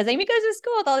tell because Amy goes to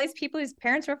school with all these people whose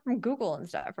parents are from Google and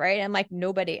stuff, right? And I'm like,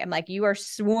 nobody. I'm like, you are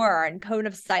sworn code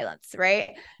of silence,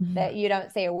 right? That you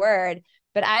don't say a word.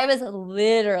 But I was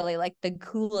literally like the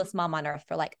coolest mom on earth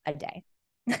for like a day.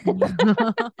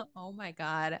 Oh my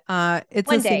God. It's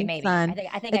one the day, same maybe. son.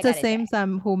 I think it's the same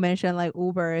son who mentioned like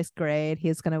Uber is great.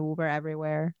 He's gonna Uber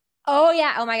everywhere. Oh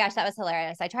yeah. Oh my gosh, that was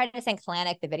hilarious. I tried to send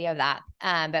Kalanick the video of that.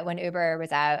 But when Uber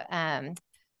was out,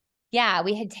 yeah,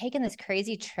 we had taken this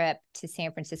crazy trip to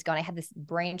San Francisco, and I had this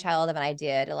brainchild of an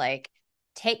idea to like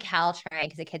take Caltrain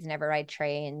because the kids never ride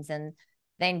trains, and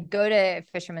then go to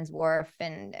Fisherman's Wharf.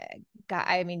 And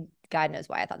God knows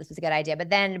why I thought this was a good idea. But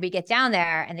then we get down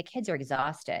there, and the kids are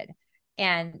exhausted,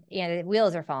 and the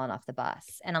wheels are falling off the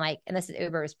bus. And I'm like, and this is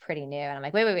Uber was pretty new, and I'm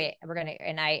like, wait, we're gonna.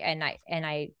 And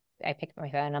I picked up my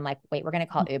phone, and I'm like, wait, we're gonna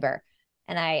call Uber.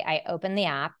 And I opened the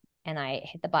app, and I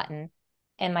hit the button.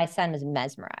 And my son was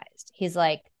mesmerized. He's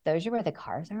like, those are where the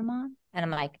cars are, Mom? And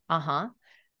I'm like, uh-huh.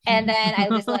 And then I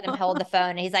just let him hold the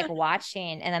phone, and he's like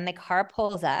watching. And then the car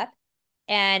pulls up,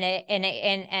 and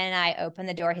I open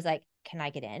the door. He's like, can I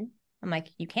get in? I'm like,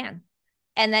 you can.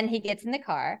 And then he gets in the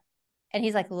car, and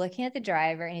he's like looking at the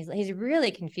driver, and he's really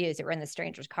confused that we're in the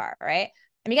stranger's car, right?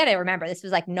 I mean, you got to remember, this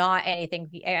was like not anything.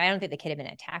 I don't think the kid had been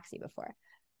in a taxi before.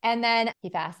 And then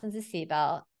he fastens his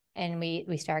seatbelt, and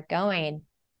we start going.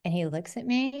 And he looks at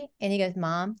me and he goes,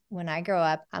 Mom, when I grow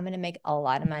up, I'm going to make a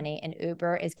lot of money, and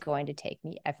Uber is going to take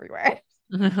me everywhere.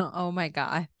 Oh my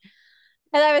God.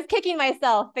 And I was kicking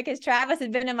myself because Travis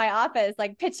had been in my office,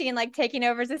 like pitching, like taking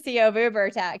over as the CEO of Uber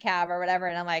cab or whatever.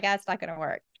 And I'm like, that's not going to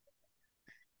work.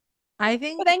 I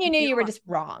think. But then you knew you were just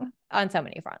wrong on so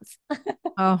many fronts.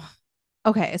 Oh,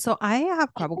 okay. So I have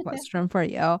a couple questions for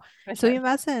you. So you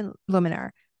invest in Luminar.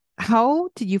 How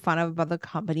did you find out about the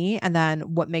company, and then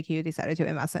what made you decided to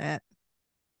invest in it?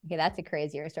 Okay, that's a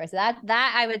crazier story. So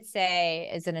that I would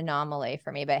say is an anomaly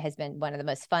for me, but has been one of the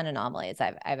most fun anomalies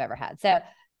I've ever had. So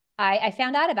I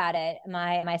found out about it.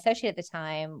 My associate at the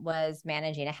time was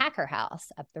managing a hacker house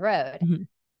up the road. Mm-hmm.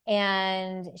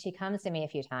 And she comes to me a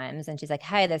few times, and she's like,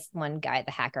 hi, this one guy at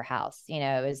the hacker house,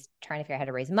 was trying to figure out how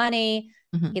to raise money.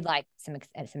 Mm-hmm. He'd like some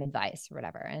advice or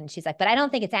whatever. And she's like, but I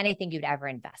don't think it's anything you'd ever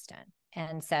invest in.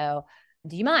 And so,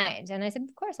 do you mind? And I said,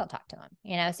 of course I'll talk to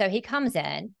him. So he comes in,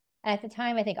 and at the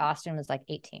time, I think Austin was like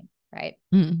 18, right?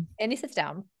 Mm-hmm. And he sits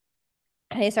down,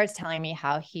 and he starts telling me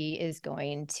how he is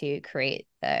going to create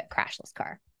the crashless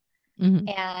car. Mm-hmm.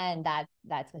 And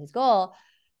that's his goal.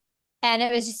 And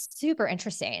it was just super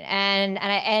interesting. And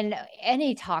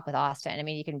any talk with Austin, I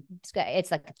mean,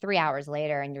 it's like 3 hours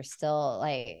later and you're still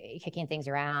like kicking things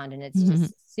around. And it's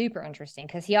just super interesting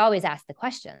because he always asks the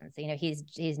questions. You know, he's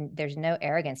there's no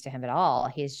arrogance to him at all.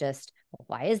 He's just, well,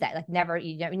 why is that? Like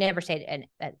you never say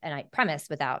an premise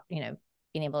without, you know,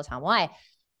 being able to tell him why.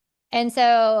 And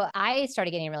so I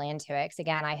started getting really into it because,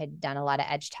 again, I had done a lot of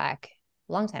edge tech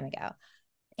a long time ago.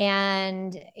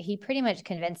 And he pretty much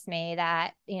convinced me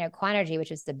that, you know, Quanergy, which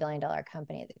was the $1 billion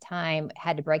company at the time,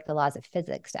 had to break the laws of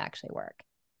physics to actually work,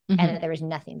 and that there was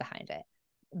nothing behind it.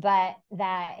 But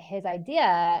that his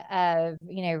idea of,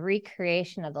 you know,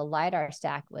 recreation of the LiDAR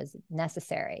stack was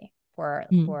necessary for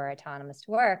autonomous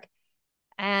to work.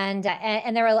 And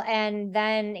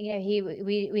then, you know,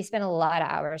 we spent a lot of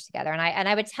hours together, and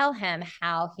I would tell him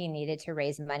how he needed to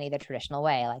raise money the traditional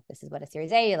way. Like, this is what a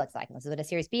Series A looks like, and this is what a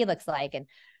Series B looks like. And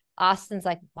Austin's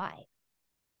like, why?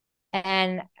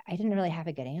 And I didn't really have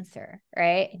a good answer.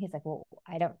 Right. And he's like, well,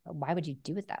 why would you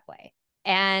do it that way?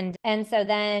 And so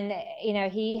then, you know,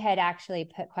 he had actually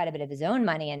put quite a bit of his own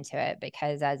money into it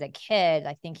because as a kid,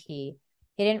 I think he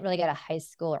didn't really go to high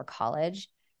school or college.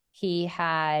 He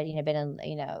had, you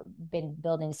know, been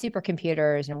building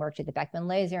supercomputers and worked at the Beckman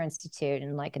Laser Institute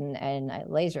and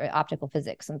laser optical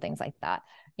physics and things like that,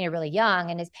 you know, really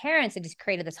young. And his parents had just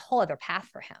created this whole other path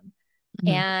for him.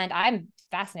 And I'm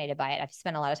fascinated by it. I've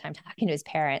spent a lot of time talking to his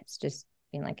parents, just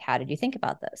being like, how did you think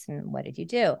about this? And what did you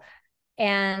do?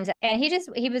 And he's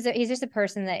just a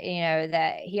person that, you know,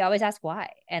 that he always asks why.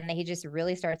 And he just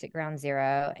really starts at ground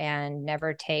zero and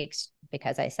never takes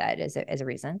because I said as a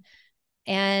reason.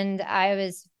 And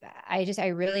I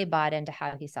really bought into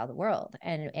how he saw the world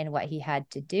and what he had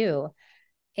to do.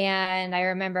 And I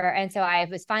remember, and so I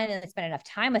was finally spent enough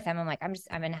time with him. I'm like,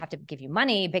 I'm going to have to give you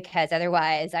money because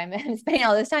otherwise I'm spending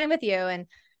all this time with you.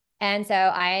 And so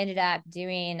I ended up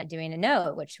doing a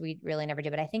note, which we really never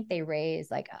did. But I think they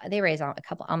raised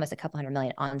almost a couple $100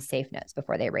 million on safe notes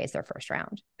before they raised their first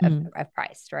round of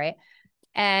price. Right.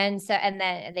 And then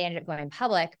they ended up going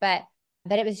public, but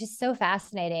it was just so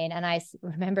fascinating. And I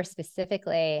remember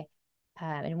specifically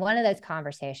in one of those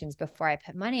conversations before I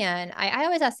put money in, I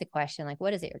always ask the question, like,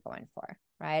 what is it you're going for?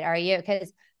 Right.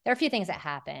 Because there are a few things that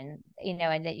happen, you know,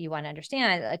 and that you want to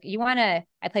understand, like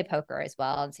I play poker as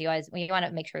well. And so you want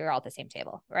to make sure you're all at the same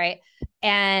table. Right.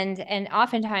 And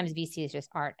oftentimes VCs just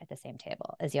aren't at the same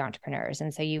table as the entrepreneurs.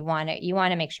 And so you want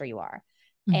to make sure you are.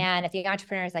 And if the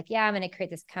entrepreneur is like, yeah, I'm going to create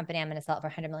this company, I'm going to sell it for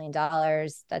 $100 million.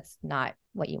 That's not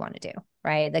what you want to do.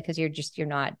 Right. Because you're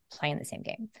not playing the same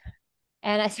game.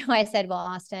 And so I said, well,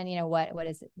 Austin, you know, what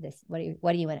is this? What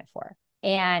are you in it for?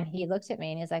 And he looked at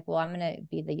me and he's like, well, I'm going to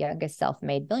be the youngest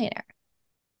self-made billionaire.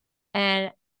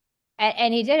 And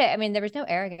he did it. I mean, there was no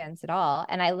arrogance at all.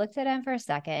 And I looked at him for a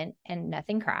second and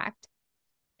nothing cracked.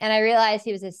 And I realized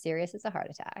he was as serious as a heart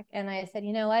attack. And I said,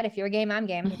 you know what? If you're game, I'm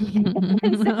game. And he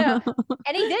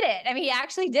did it. I mean, he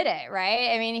actually did it.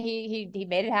 Right. I mean, he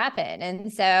made it happen.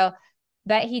 And so,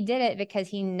 but he did it because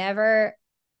he never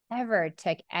ever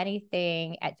took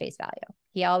anything at face value.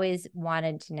 He always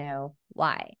wanted to know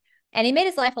why. And he made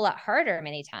his life a lot harder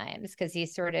many times because he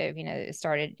sort of, you know,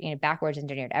 started, you know, backwards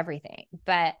engineered everything.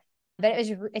 But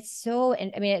it's so,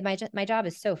 I mean, my job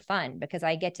is so fun because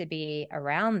I get to be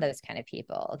around those kind of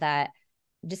people that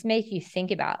just make you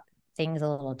think about things a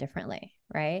little differently.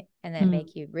 Right. And then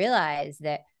make you realize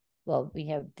that, well, you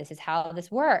know, this is how this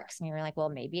works. And you're like, well,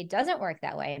 maybe it doesn't work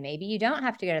that way. Maybe you don't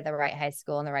have to go to the right high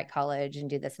school and the right college and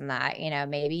do this and that. You know,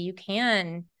 maybe you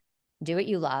can do what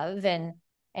you love and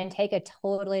take a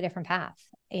totally different path.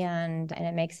 And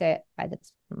it makes it,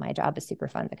 my job is super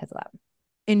fun because of that.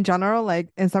 In general, like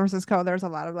in San Francisco, there's a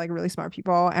lot of like really smart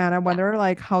people. And I wonder,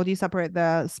 like, how do you separate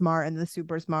the smart and the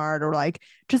super smart, or like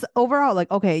just overall, like,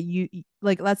 okay, you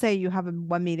like, let's say you have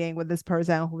one meeting with this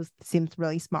person who seems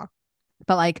really smart.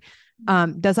 But like,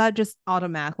 does that just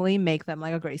automatically make them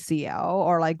like a great CEO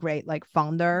or like great like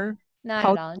founder? Not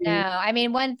at all. No. I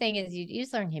mean, one thing is you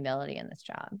just learn humility in this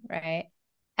job, right?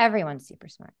 Everyone's super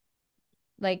smart.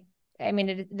 Like, I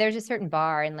mean, there's a certain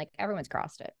bar and like everyone's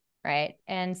crossed it, right?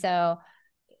 And so,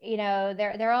 you know,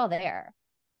 they're all there.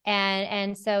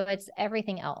 And so it's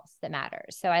everything else that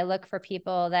matters. So I look for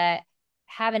people that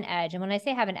have an edge. And when I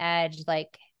say have an edge,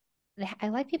 like I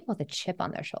like people with a chip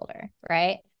on their shoulder,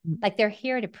 right? Like they're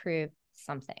here to prove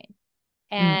something.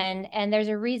 And there's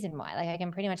a reason why. Like I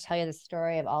can pretty much tell you the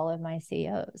story of all of my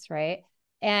CEOs, right?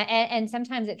 And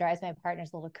sometimes it drives my partners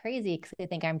a little crazy because they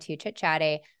think I'm too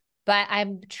chit-chatty, but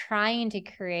I'm trying to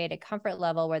create a comfort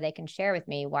level where they can share with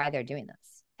me why they're doing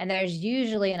this. And there's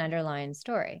usually an underlying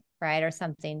story, right? Or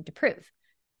something to prove.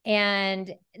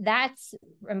 And that's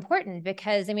important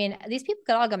because, I mean, these people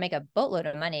could all go make a boatload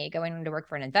of money going to work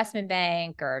for an investment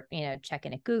bank or,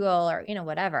 checking at Google or,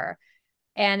 whatever.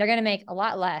 And they're going to make a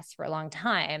lot less for a long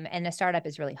time. And the startup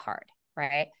is really hard,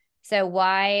 right? So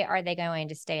why are they going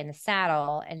to stay in the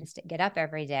saddle and get up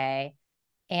every day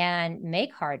and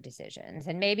make hard decisions?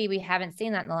 And maybe we haven't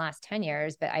seen that in the last 10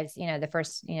 years, but the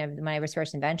first, when I was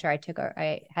first in venture,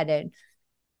 I had to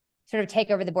sort of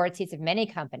take over the board seats of many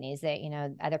companies that,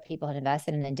 other people had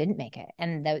invested and then didn't make it.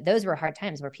 And those were hard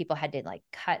times where people had to like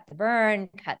cut the burn,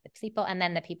 cut the people. And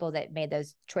then the people that made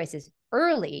those choices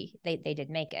early, they did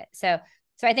make it. So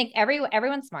I think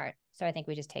everyone's smart. So I think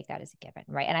we just take that as a given,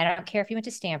 right? And I don't care if you went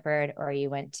to Stanford or you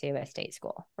went to a state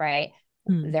school, right?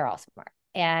 They're all smart.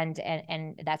 And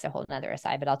that's a whole nother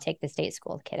aside, but I'll take the state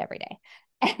school kid every day.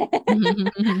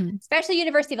 Especially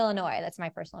University of Illinois. That's my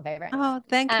personal favorite. Oh,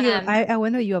 thank you. I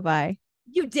went to U of I.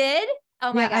 You did?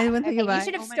 Oh my gosh. I went to U of I. You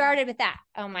should have started with that.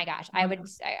 Oh my gosh. I would,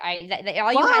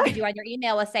 all you had to do on your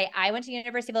email was say, I went to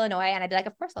University of Illinois, and I'd be like,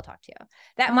 of course I'll talk to you.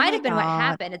 That might have been what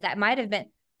happened. That might have been,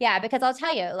 yeah, because I'll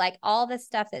tell you, like all the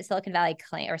stuff that Silicon Valley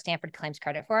or Stanford claims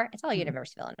credit for, it's all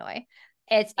University of Illinois.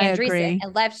 It's Andreessen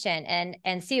and Levchin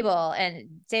and Siebel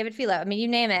and David Filo. I mean, you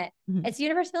name it. It's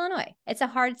University of Illinois. It's a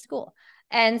hard school.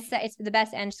 And so it's the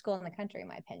best end school in the country, in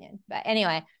my opinion. But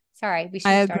anyway, sorry.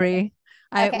 I agree.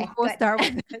 I will start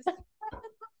with this.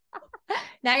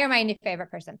 Now you're my new favorite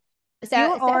person. So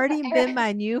you've already been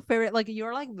my new favorite. Like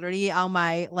you're like literally on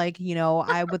my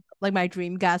I would like my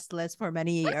dream guest list for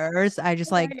many years. I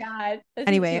just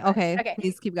anyway. Okay,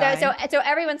 please keep going. So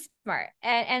everyone's smart,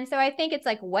 and so I think it's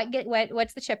like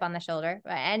what's the chip on the shoulder,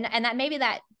 and that maybe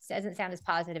that doesn't sound as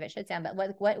positive it should sound,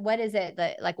 but what is it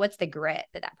that what's the grit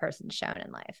that person's shown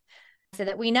in life, so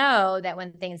that we know that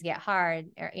when things get hard,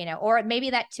 or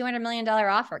maybe that $200 million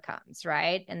offer comes,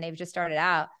 right, and they've just started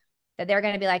out, that they're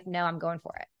going to be like, no, I'm going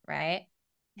for it. Right.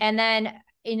 And then,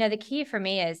 the key for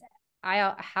me is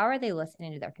how are they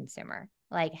listening to their consumer?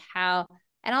 Like how,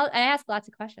 and I ask lots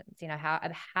of questions,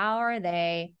 how are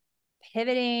they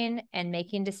pivoting and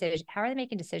making decisions? How are they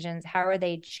making decisions? How are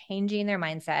they changing their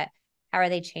mindset? How are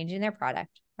they changing their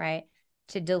product? Right.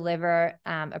 To deliver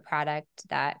a product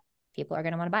that people are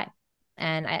going to want to buy.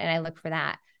 And I look for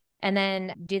that. And then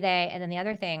and then the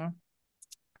other thing,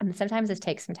 and sometimes this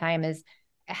takes some time, is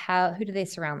who do they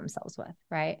surround themselves with,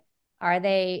 right? Are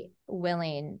they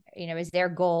willing, is their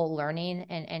goal learning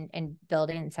and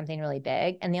building something really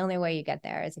big? And the only way you get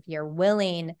there is if you're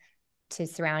willing to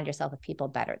surround yourself with people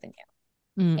better than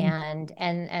you.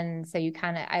 And so you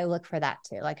I look for that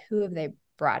too. Like, who have they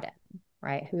brought in,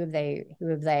 right? Who have they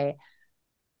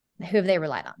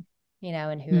relied on,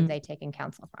 and who have they taken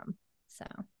counsel from? So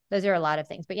those are a lot of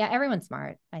things, but yeah, everyone's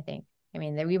smart, I think. I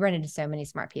mean, we run into so many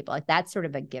smart people. Like that's sort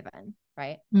of a given,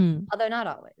 right? Although not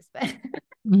always, but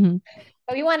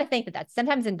but we want to think that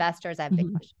sometimes investors have big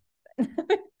questions.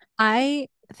 I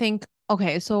think,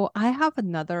 okay, so I have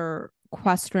another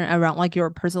question around like your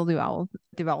personal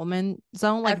development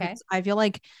zone. Like, I feel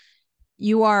like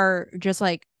you are just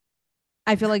like,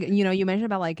 I feel like, you mentioned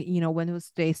about like, when it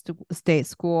was state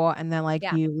school, and then like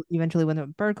you eventually went to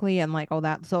Berkeley and like all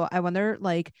that. So I wonder,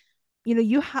 like,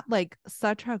 you have like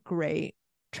such a great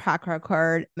track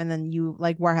record, and then you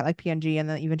like work at like P&G, and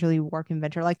then eventually work in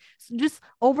venture. Like just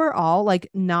overall, like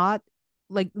not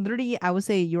like literally, I would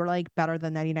say you're like better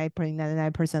than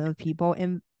 99.99% of people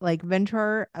in like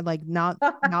venture. Like not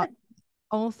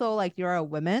also like you're a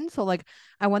woman, so like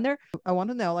I want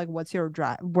to know like what's your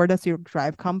drive, where does your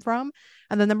drive come from,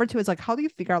 and then number two is like how do you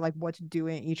figure out like what to do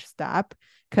in each step,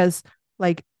 because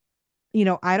like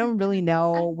I don't really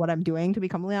know what I'm doing, to be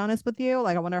completely honest with you.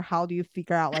 Like, I wonder, how do you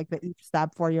figure out like the each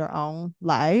step for your own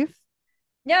life?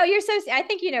 No, I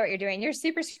think you know what you're doing. You're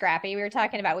super scrappy. We were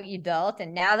talking about what you built,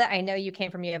 and now that I know you came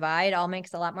from U of I, it all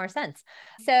makes a lot more sense.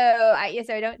 So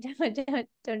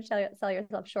don't sell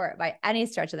yourself short by any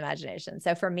stretch of the imagination.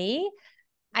 So for me,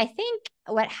 I think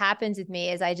what happens with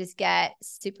me is I just get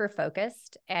super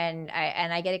focused, and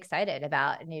I get excited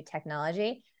about new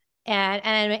technology. And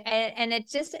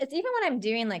it's even when I'm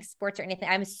doing like sports or anything,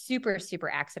 I'm super, super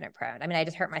accident prone. I mean, I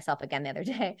just hurt myself again the other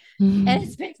day. And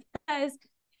it's because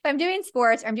if I'm doing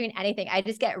sports or I'm doing anything, I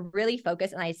just get really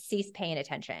focused and I cease paying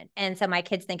attention. And so my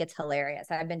kids think it's hilarious.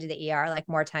 I've been to the ER like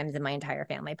more times than my entire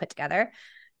family put together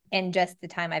in just the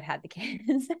time I've had the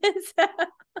kids.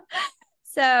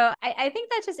 So I think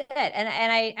that's just it.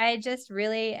 And I just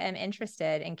really am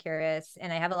interested and curious,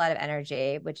 and I have a lot of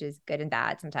energy, which is good and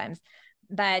bad sometimes.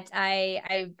 But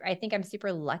I think I'm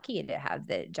super lucky to have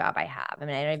the job I have. I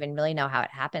mean, I don't even really know how it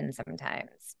happens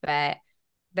sometimes, but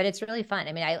but it's really fun.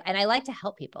 I mean, I like to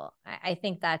help people. I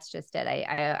think that's just it.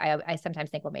 I sometimes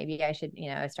think, well, maybe I should,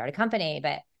 start a company,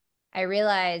 but I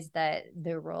realize that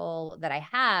the role that I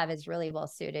have is really well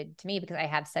suited to me because I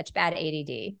have such bad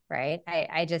ADD, right?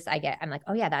 I'm like,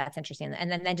 oh yeah, that's interesting.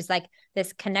 And then just like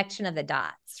this connection of the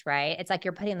dots, right? It's like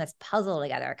you're putting this puzzle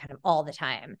together kind of all the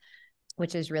time,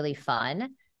 which is really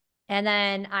fun. And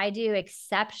then I do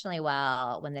exceptionally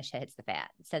well when the shit hits the fan.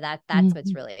 So that's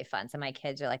what's really fun. So my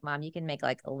kids are like, Mom, you can make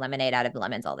like lemonade out of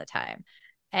lemons all the time.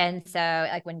 And so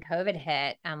like when COVID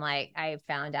hit, I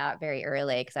found out very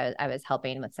early because I was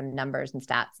helping with some numbers and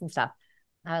stats and stuff.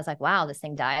 I was like, wow, this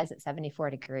thing dies at 74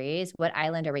 degrees. What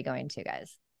island are we going to,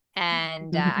 guys?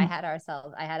 And I had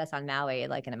us on Maui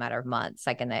like in a matter of months.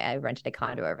 Like, and I rented a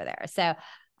condo over there. So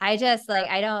I just like,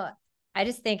 I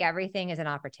just think everything is an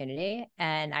opportunity,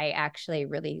 and I actually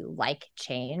really like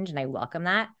change and I welcome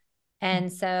that.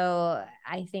 And so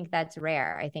I think that's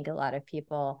rare. I think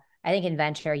in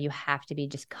venture, you have to be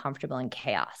just comfortable in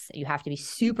chaos. You have to be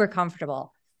super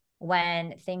comfortable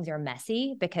when things are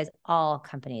messy, because all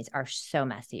companies are so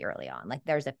messy early on. Like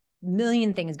there's a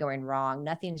million things going wrong.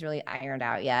 Nothing's really ironed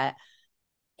out yet.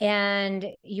 And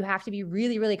you have to be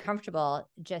really, really comfortable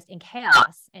just in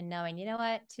chaos and knowing, you know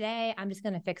what, today I'm just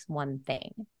going to fix one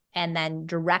thing. And then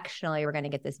directionally, we're going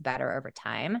to get this better over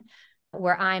time.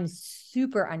 Where I'm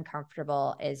super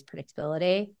uncomfortable is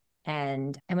predictability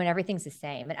and when everything's the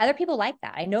same. And other people like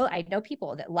that. I know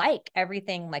people that like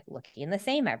everything like looking the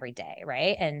same every day,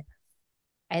 right? And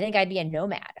I think I'd be a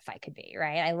nomad if I could be,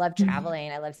 right? I love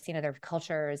traveling. I love seeing other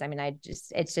cultures. I mean, I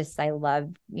love,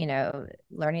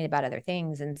 learning about other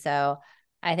things. And so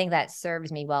I think that serves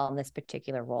me well in this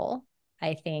particular role.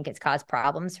 I think it's caused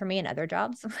problems for me in other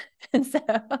jobs. And so,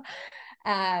 but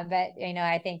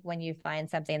I think when you find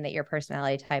something that your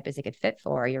personality type is a good fit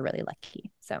for, you're really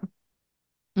lucky. So,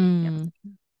 yeah.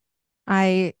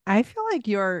 I feel like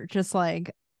you're just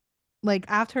like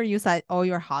after you said all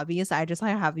your hobbies, I just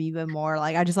like have even more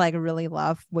like I just like really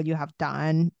love what you have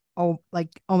done. Oh, like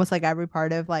almost like every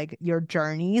part of like your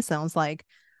journey sounds like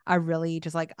a really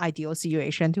just like ideal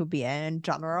situation to be in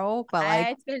general. But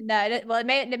like It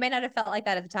may not have felt like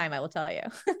that at the time, I will tell you.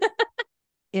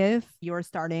 if you're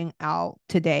starting out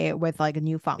today with like a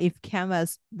new fund, if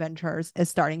Canvas Ventures is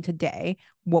starting today,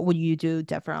 what would you do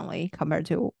differently compared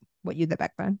to what you did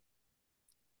back then?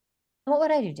 What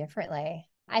would I do differently?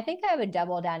 I think I would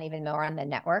double down even more on the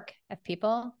network of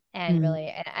people and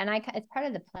really, it's part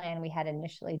of the plan we had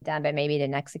initially done, but maybe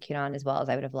didn't execute on as well as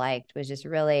I would have liked, was just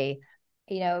really,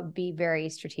 be very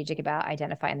strategic about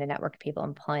identifying the network of people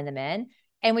and pulling them in.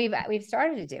 And we've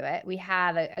started to do it. We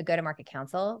have a go-to-market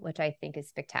council, which I think is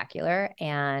spectacular,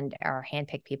 and our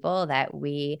handpicked people that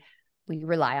we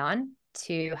rely on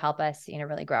to help us,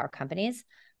 really grow our companies.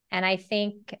 And I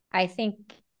think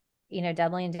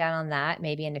doubling down on that,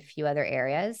 maybe in a few other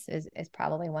areas is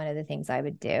probably one of the things I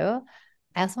would do.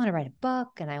 I also want to write a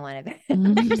book, and I want to,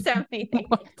 there's so many things.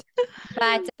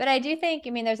 But I do think,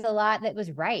 there's a lot that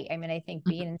was right. I think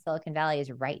being in Silicon Valley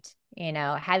is right.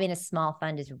 Having a small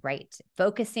fund is right.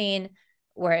 Focusing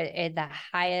where the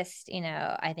highest,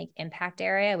 I think impact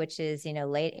area, which is,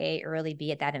 late A, early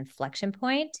B at that inflection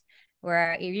point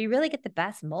where you really get the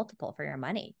best multiple for your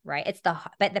money, right?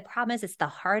 But the problem is it's the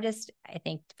hardest, I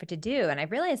think, to do. And I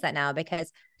realize that now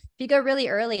because if you go really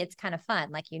early, it's kind of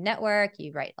fun. Like you network,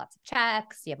 you write lots of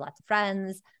checks, you have lots of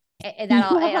friends. It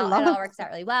all works out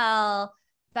really well.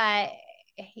 But,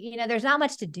 there's not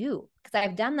much to do because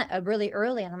I've done that really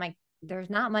early. And I'm like, there's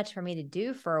not much for me to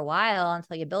do for a while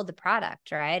until you build the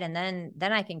product, right? And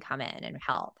then I can come in and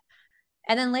help.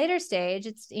 And then later stage,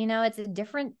 it's a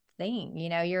different thing.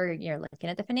 You're looking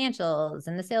at the financials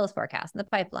and the sales forecast and the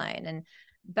pipeline.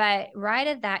 But right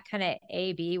at that kind of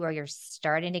A/B where you're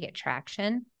starting to get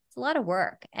traction, it's a lot of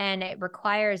work, and it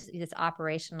requires this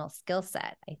operational skill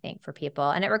set, I think, for people.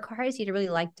 And it requires you to really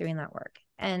like doing that work.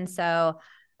 And so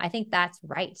I think that's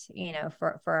right,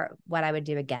 for what I would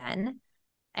do again.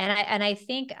 And I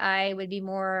think I'd be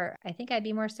more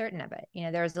certain of it.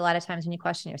 There's a lot of times when you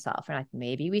question yourself and like,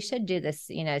 maybe we should do this,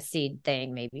 seed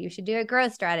thing. Maybe you should do a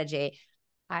growth strategy.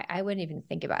 I wouldn't even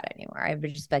think about it anymore. I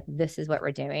would just be like, this is what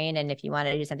we're doing. And if you want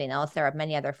to do something else, there are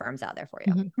many other firms out there for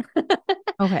you.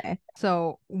 Okay.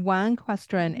 So one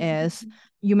question is,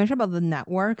 you mentioned about the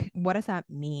network. What does that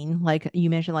mean? Like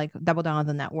you mentioned like double down on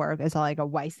the network. Is it like a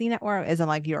YC network? Is it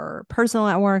like your personal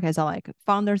network? Is it like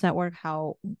founders network?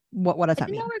 What does that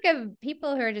mean? It's a network of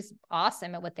people who are just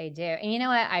awesome at what they do. And you know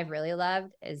what I've really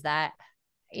loved is that,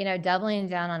 doubling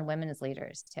down on women as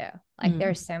leaders too. Like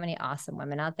there's so many awesome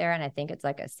women out there. And I think it's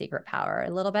like a secret power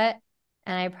a little bit.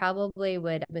 And I probably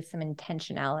would, with some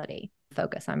intentionality,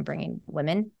 focus on bringing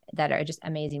women that are just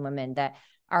amazing women that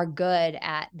are good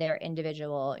at their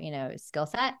individual, skill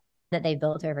set that they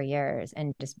built over years,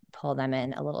 and just pull them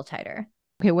in a little tighter.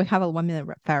 Okay, we have a 1 minute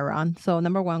fire round. So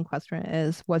number one question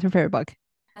is, what's your favorite book?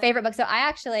 Favorite book. So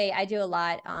I do a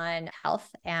lot on health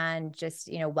and just,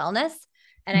 wellness.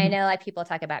 And I know like people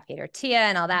talk about Peter Tia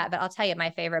and all that, but I'll tell you my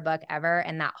favorite book ever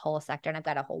in that whole sector, and I've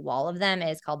got a whole wall of them,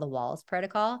 is called The Walls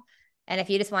Protocol. And if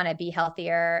you just want to be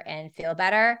healthier and feel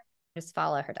better, just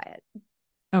follow her diet.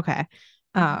 Okay.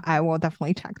 I will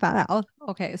definitely check that out.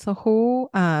 Okay. So who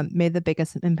made the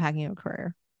biggest impact in your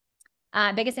career?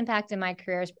 Biggest impact in my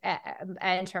career is,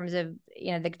 in terms of,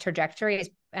 the trajectory is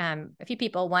a few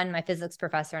people. One, my physics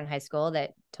professor in high school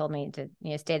that told me to,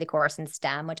 stay the course in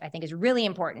STEM, which I think is really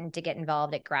important to get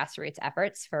involved at grassroots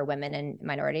efforts for women and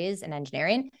minorities in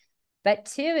engineering. But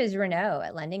two is Renault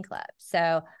at Lending Club.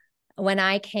 So when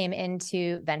I came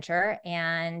into venture,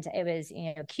 and it was,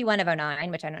 Q1 of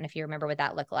 2009, which I don't know if you remember what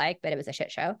that looked like, but it was a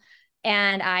shit show.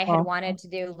 And I had wanted to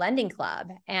do Lending Club,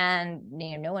 and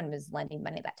no one was lending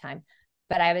money at that time.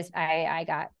 But I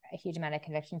got a huge amount of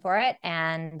conviction for it,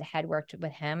 and had worked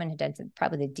with him and had done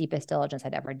probably the deepest diligence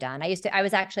I'd ever done. I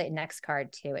was actually at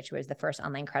NextCard too, which was the first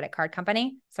online credit card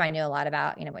company. So I knew a lot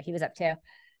about, what he was up to.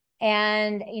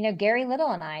 And, Gary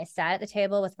Little and I sat at the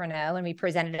table with Renault, and we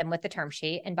presented him with the term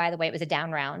sheet. And by the way, it was a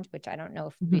down round, which I don't know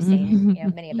if we've seen,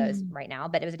 many of those right now,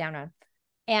 but it was a down round.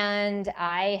 And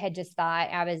I had just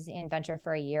thought, I was in venture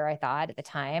for a year, I thought at the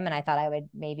time, and I thought I would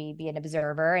maybe be an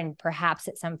observer and perhaps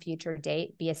at some future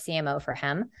date be a CMO for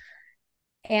him.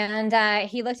 And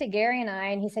he looked at Gary and I,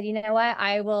 and he said, you know what,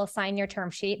 I will sign your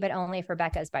term sheet, but only if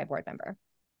Rebecca is by board member.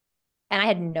 And I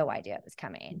had no idea it was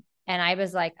coming. And I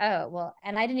was like, oh, well,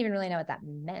 and I didn't even really know what that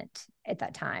meant at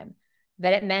that time.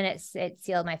 But it meant it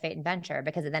sealed my fate in venture,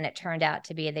 because then it turned out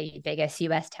to be the biggest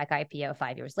US tech IPO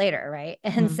 5 years later, right?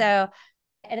 And so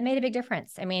it made a big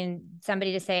difference. I mean,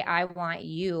 somebody to say, I want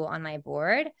you on my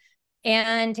board.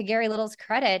 And to Gary Little's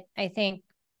credit, I think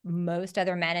most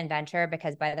other men in venture,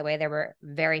 because by the way, there were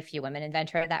very few women in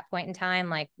venture at that point in time,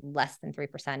 like less than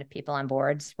 3% of people on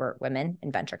boards were women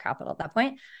in venture capital at that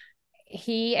point.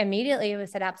 He immediately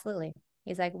said, absolutely.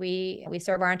 He's like, we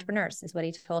serve our entrepreneurs, is what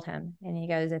he told him. And he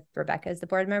goes, if Rebecca is the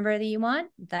board member that you want,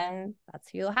 then that's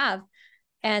who you'll have.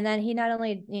 And then he not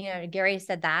only, Gary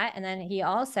said that, and then he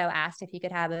also asked if he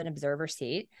could have an observer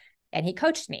seat, and he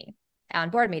coached me on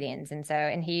board meetings.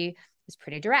 And he was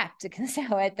pretty direct.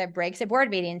 So at the breaks at board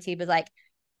meetings, he was like,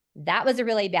 that was a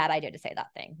really bad idea to say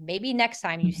that thing. Maybe next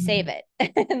time you save it.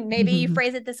 Maybe you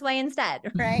phrase it this way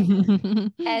instead, right?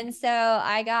 And so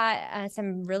I got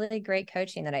some really great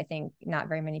coaching that I think not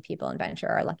very many people in venture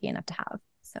are lucky enough to have.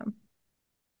 So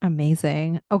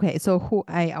amazing. Okay, so who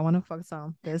I want to focus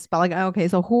on this, but okay,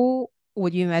 so who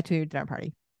would you invite to your dinner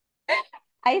party?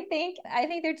 I think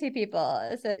there are two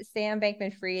people. So Sam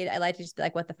Bankman-Fried, I like to just be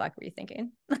like, what the fuck were you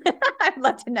thinking? I'd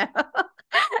love to know.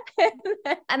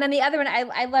 And then the other one,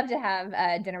 I love to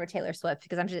have dinner with Taylor Swift,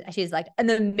 because she's like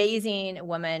an amazing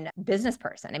woman, business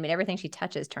person. I mean, everything she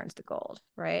touches turns to gold,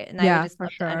 right? And I would just love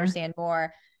to understand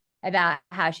more about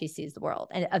how she sees the world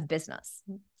and of business.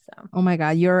 So, oh my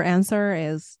God, your answer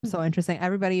is so interesting.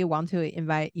 Everybody want to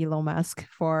invite Elon Musk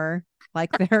for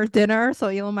like their dinner. So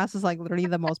Elon Musk is like literally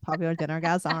the most popular dinner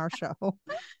guest on our show.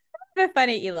 A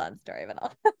funny Elon story,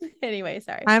 but anyway,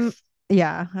 sorry.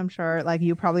 I'm sure like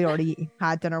you probably already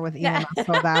had dinner with Elon Musk,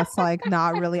 so that's like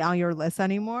not really on your list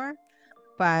anymore.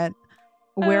 But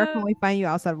where can we find you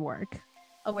outside of work?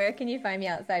 Where can you find me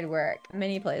outside work?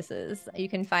 Many places. You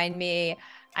can find me.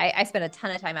 I spend a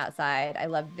ton of time outside. I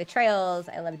love the trails.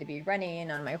 I love to be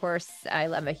running on my horse.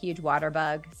 I'm a huge water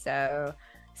bug. So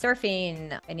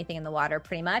surfing, anything in the water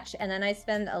pretty much. And then I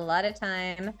spend a lot of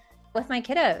time with my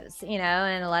kiddos,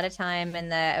 and a lot of time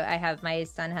my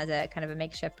son has a kind of a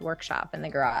makeshift workshop in the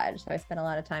garage. So I spend a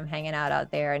lot of time hanging out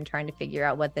there and trying to figure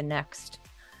out what the next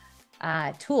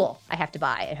tool I have to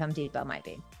buy at Home Depot might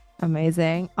be.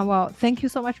 Amazing. Well, thank you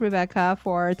so much, Rebecca,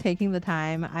 for taking the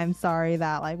time. I'm sorry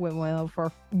that like went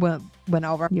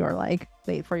over your like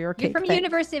late for your cake. You're from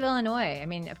University of Illinois. I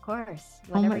mean, of course.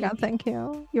 Oh my God, thank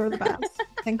you. You're the best.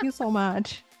 Thank you so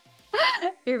much.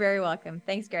 You're very welcome.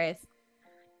 Thanks, Grace.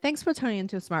 Thanks for tuning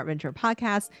into Smart Venture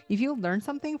Podcast. If you learned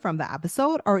something from the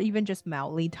episode or even just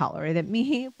mildly tolerated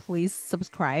me, please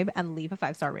subscribe and leave a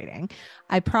 5-star rating.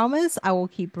 I promise I will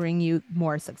keep bringing you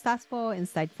more successful,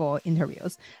 insightful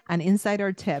interviews and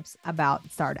insider tips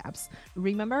about startups.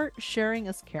 Remember, sharing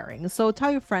is caring. So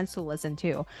tell your friends to listen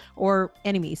too, or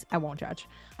enemies, I won't judge.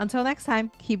 Until next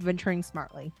time, keep venturing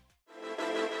smartly.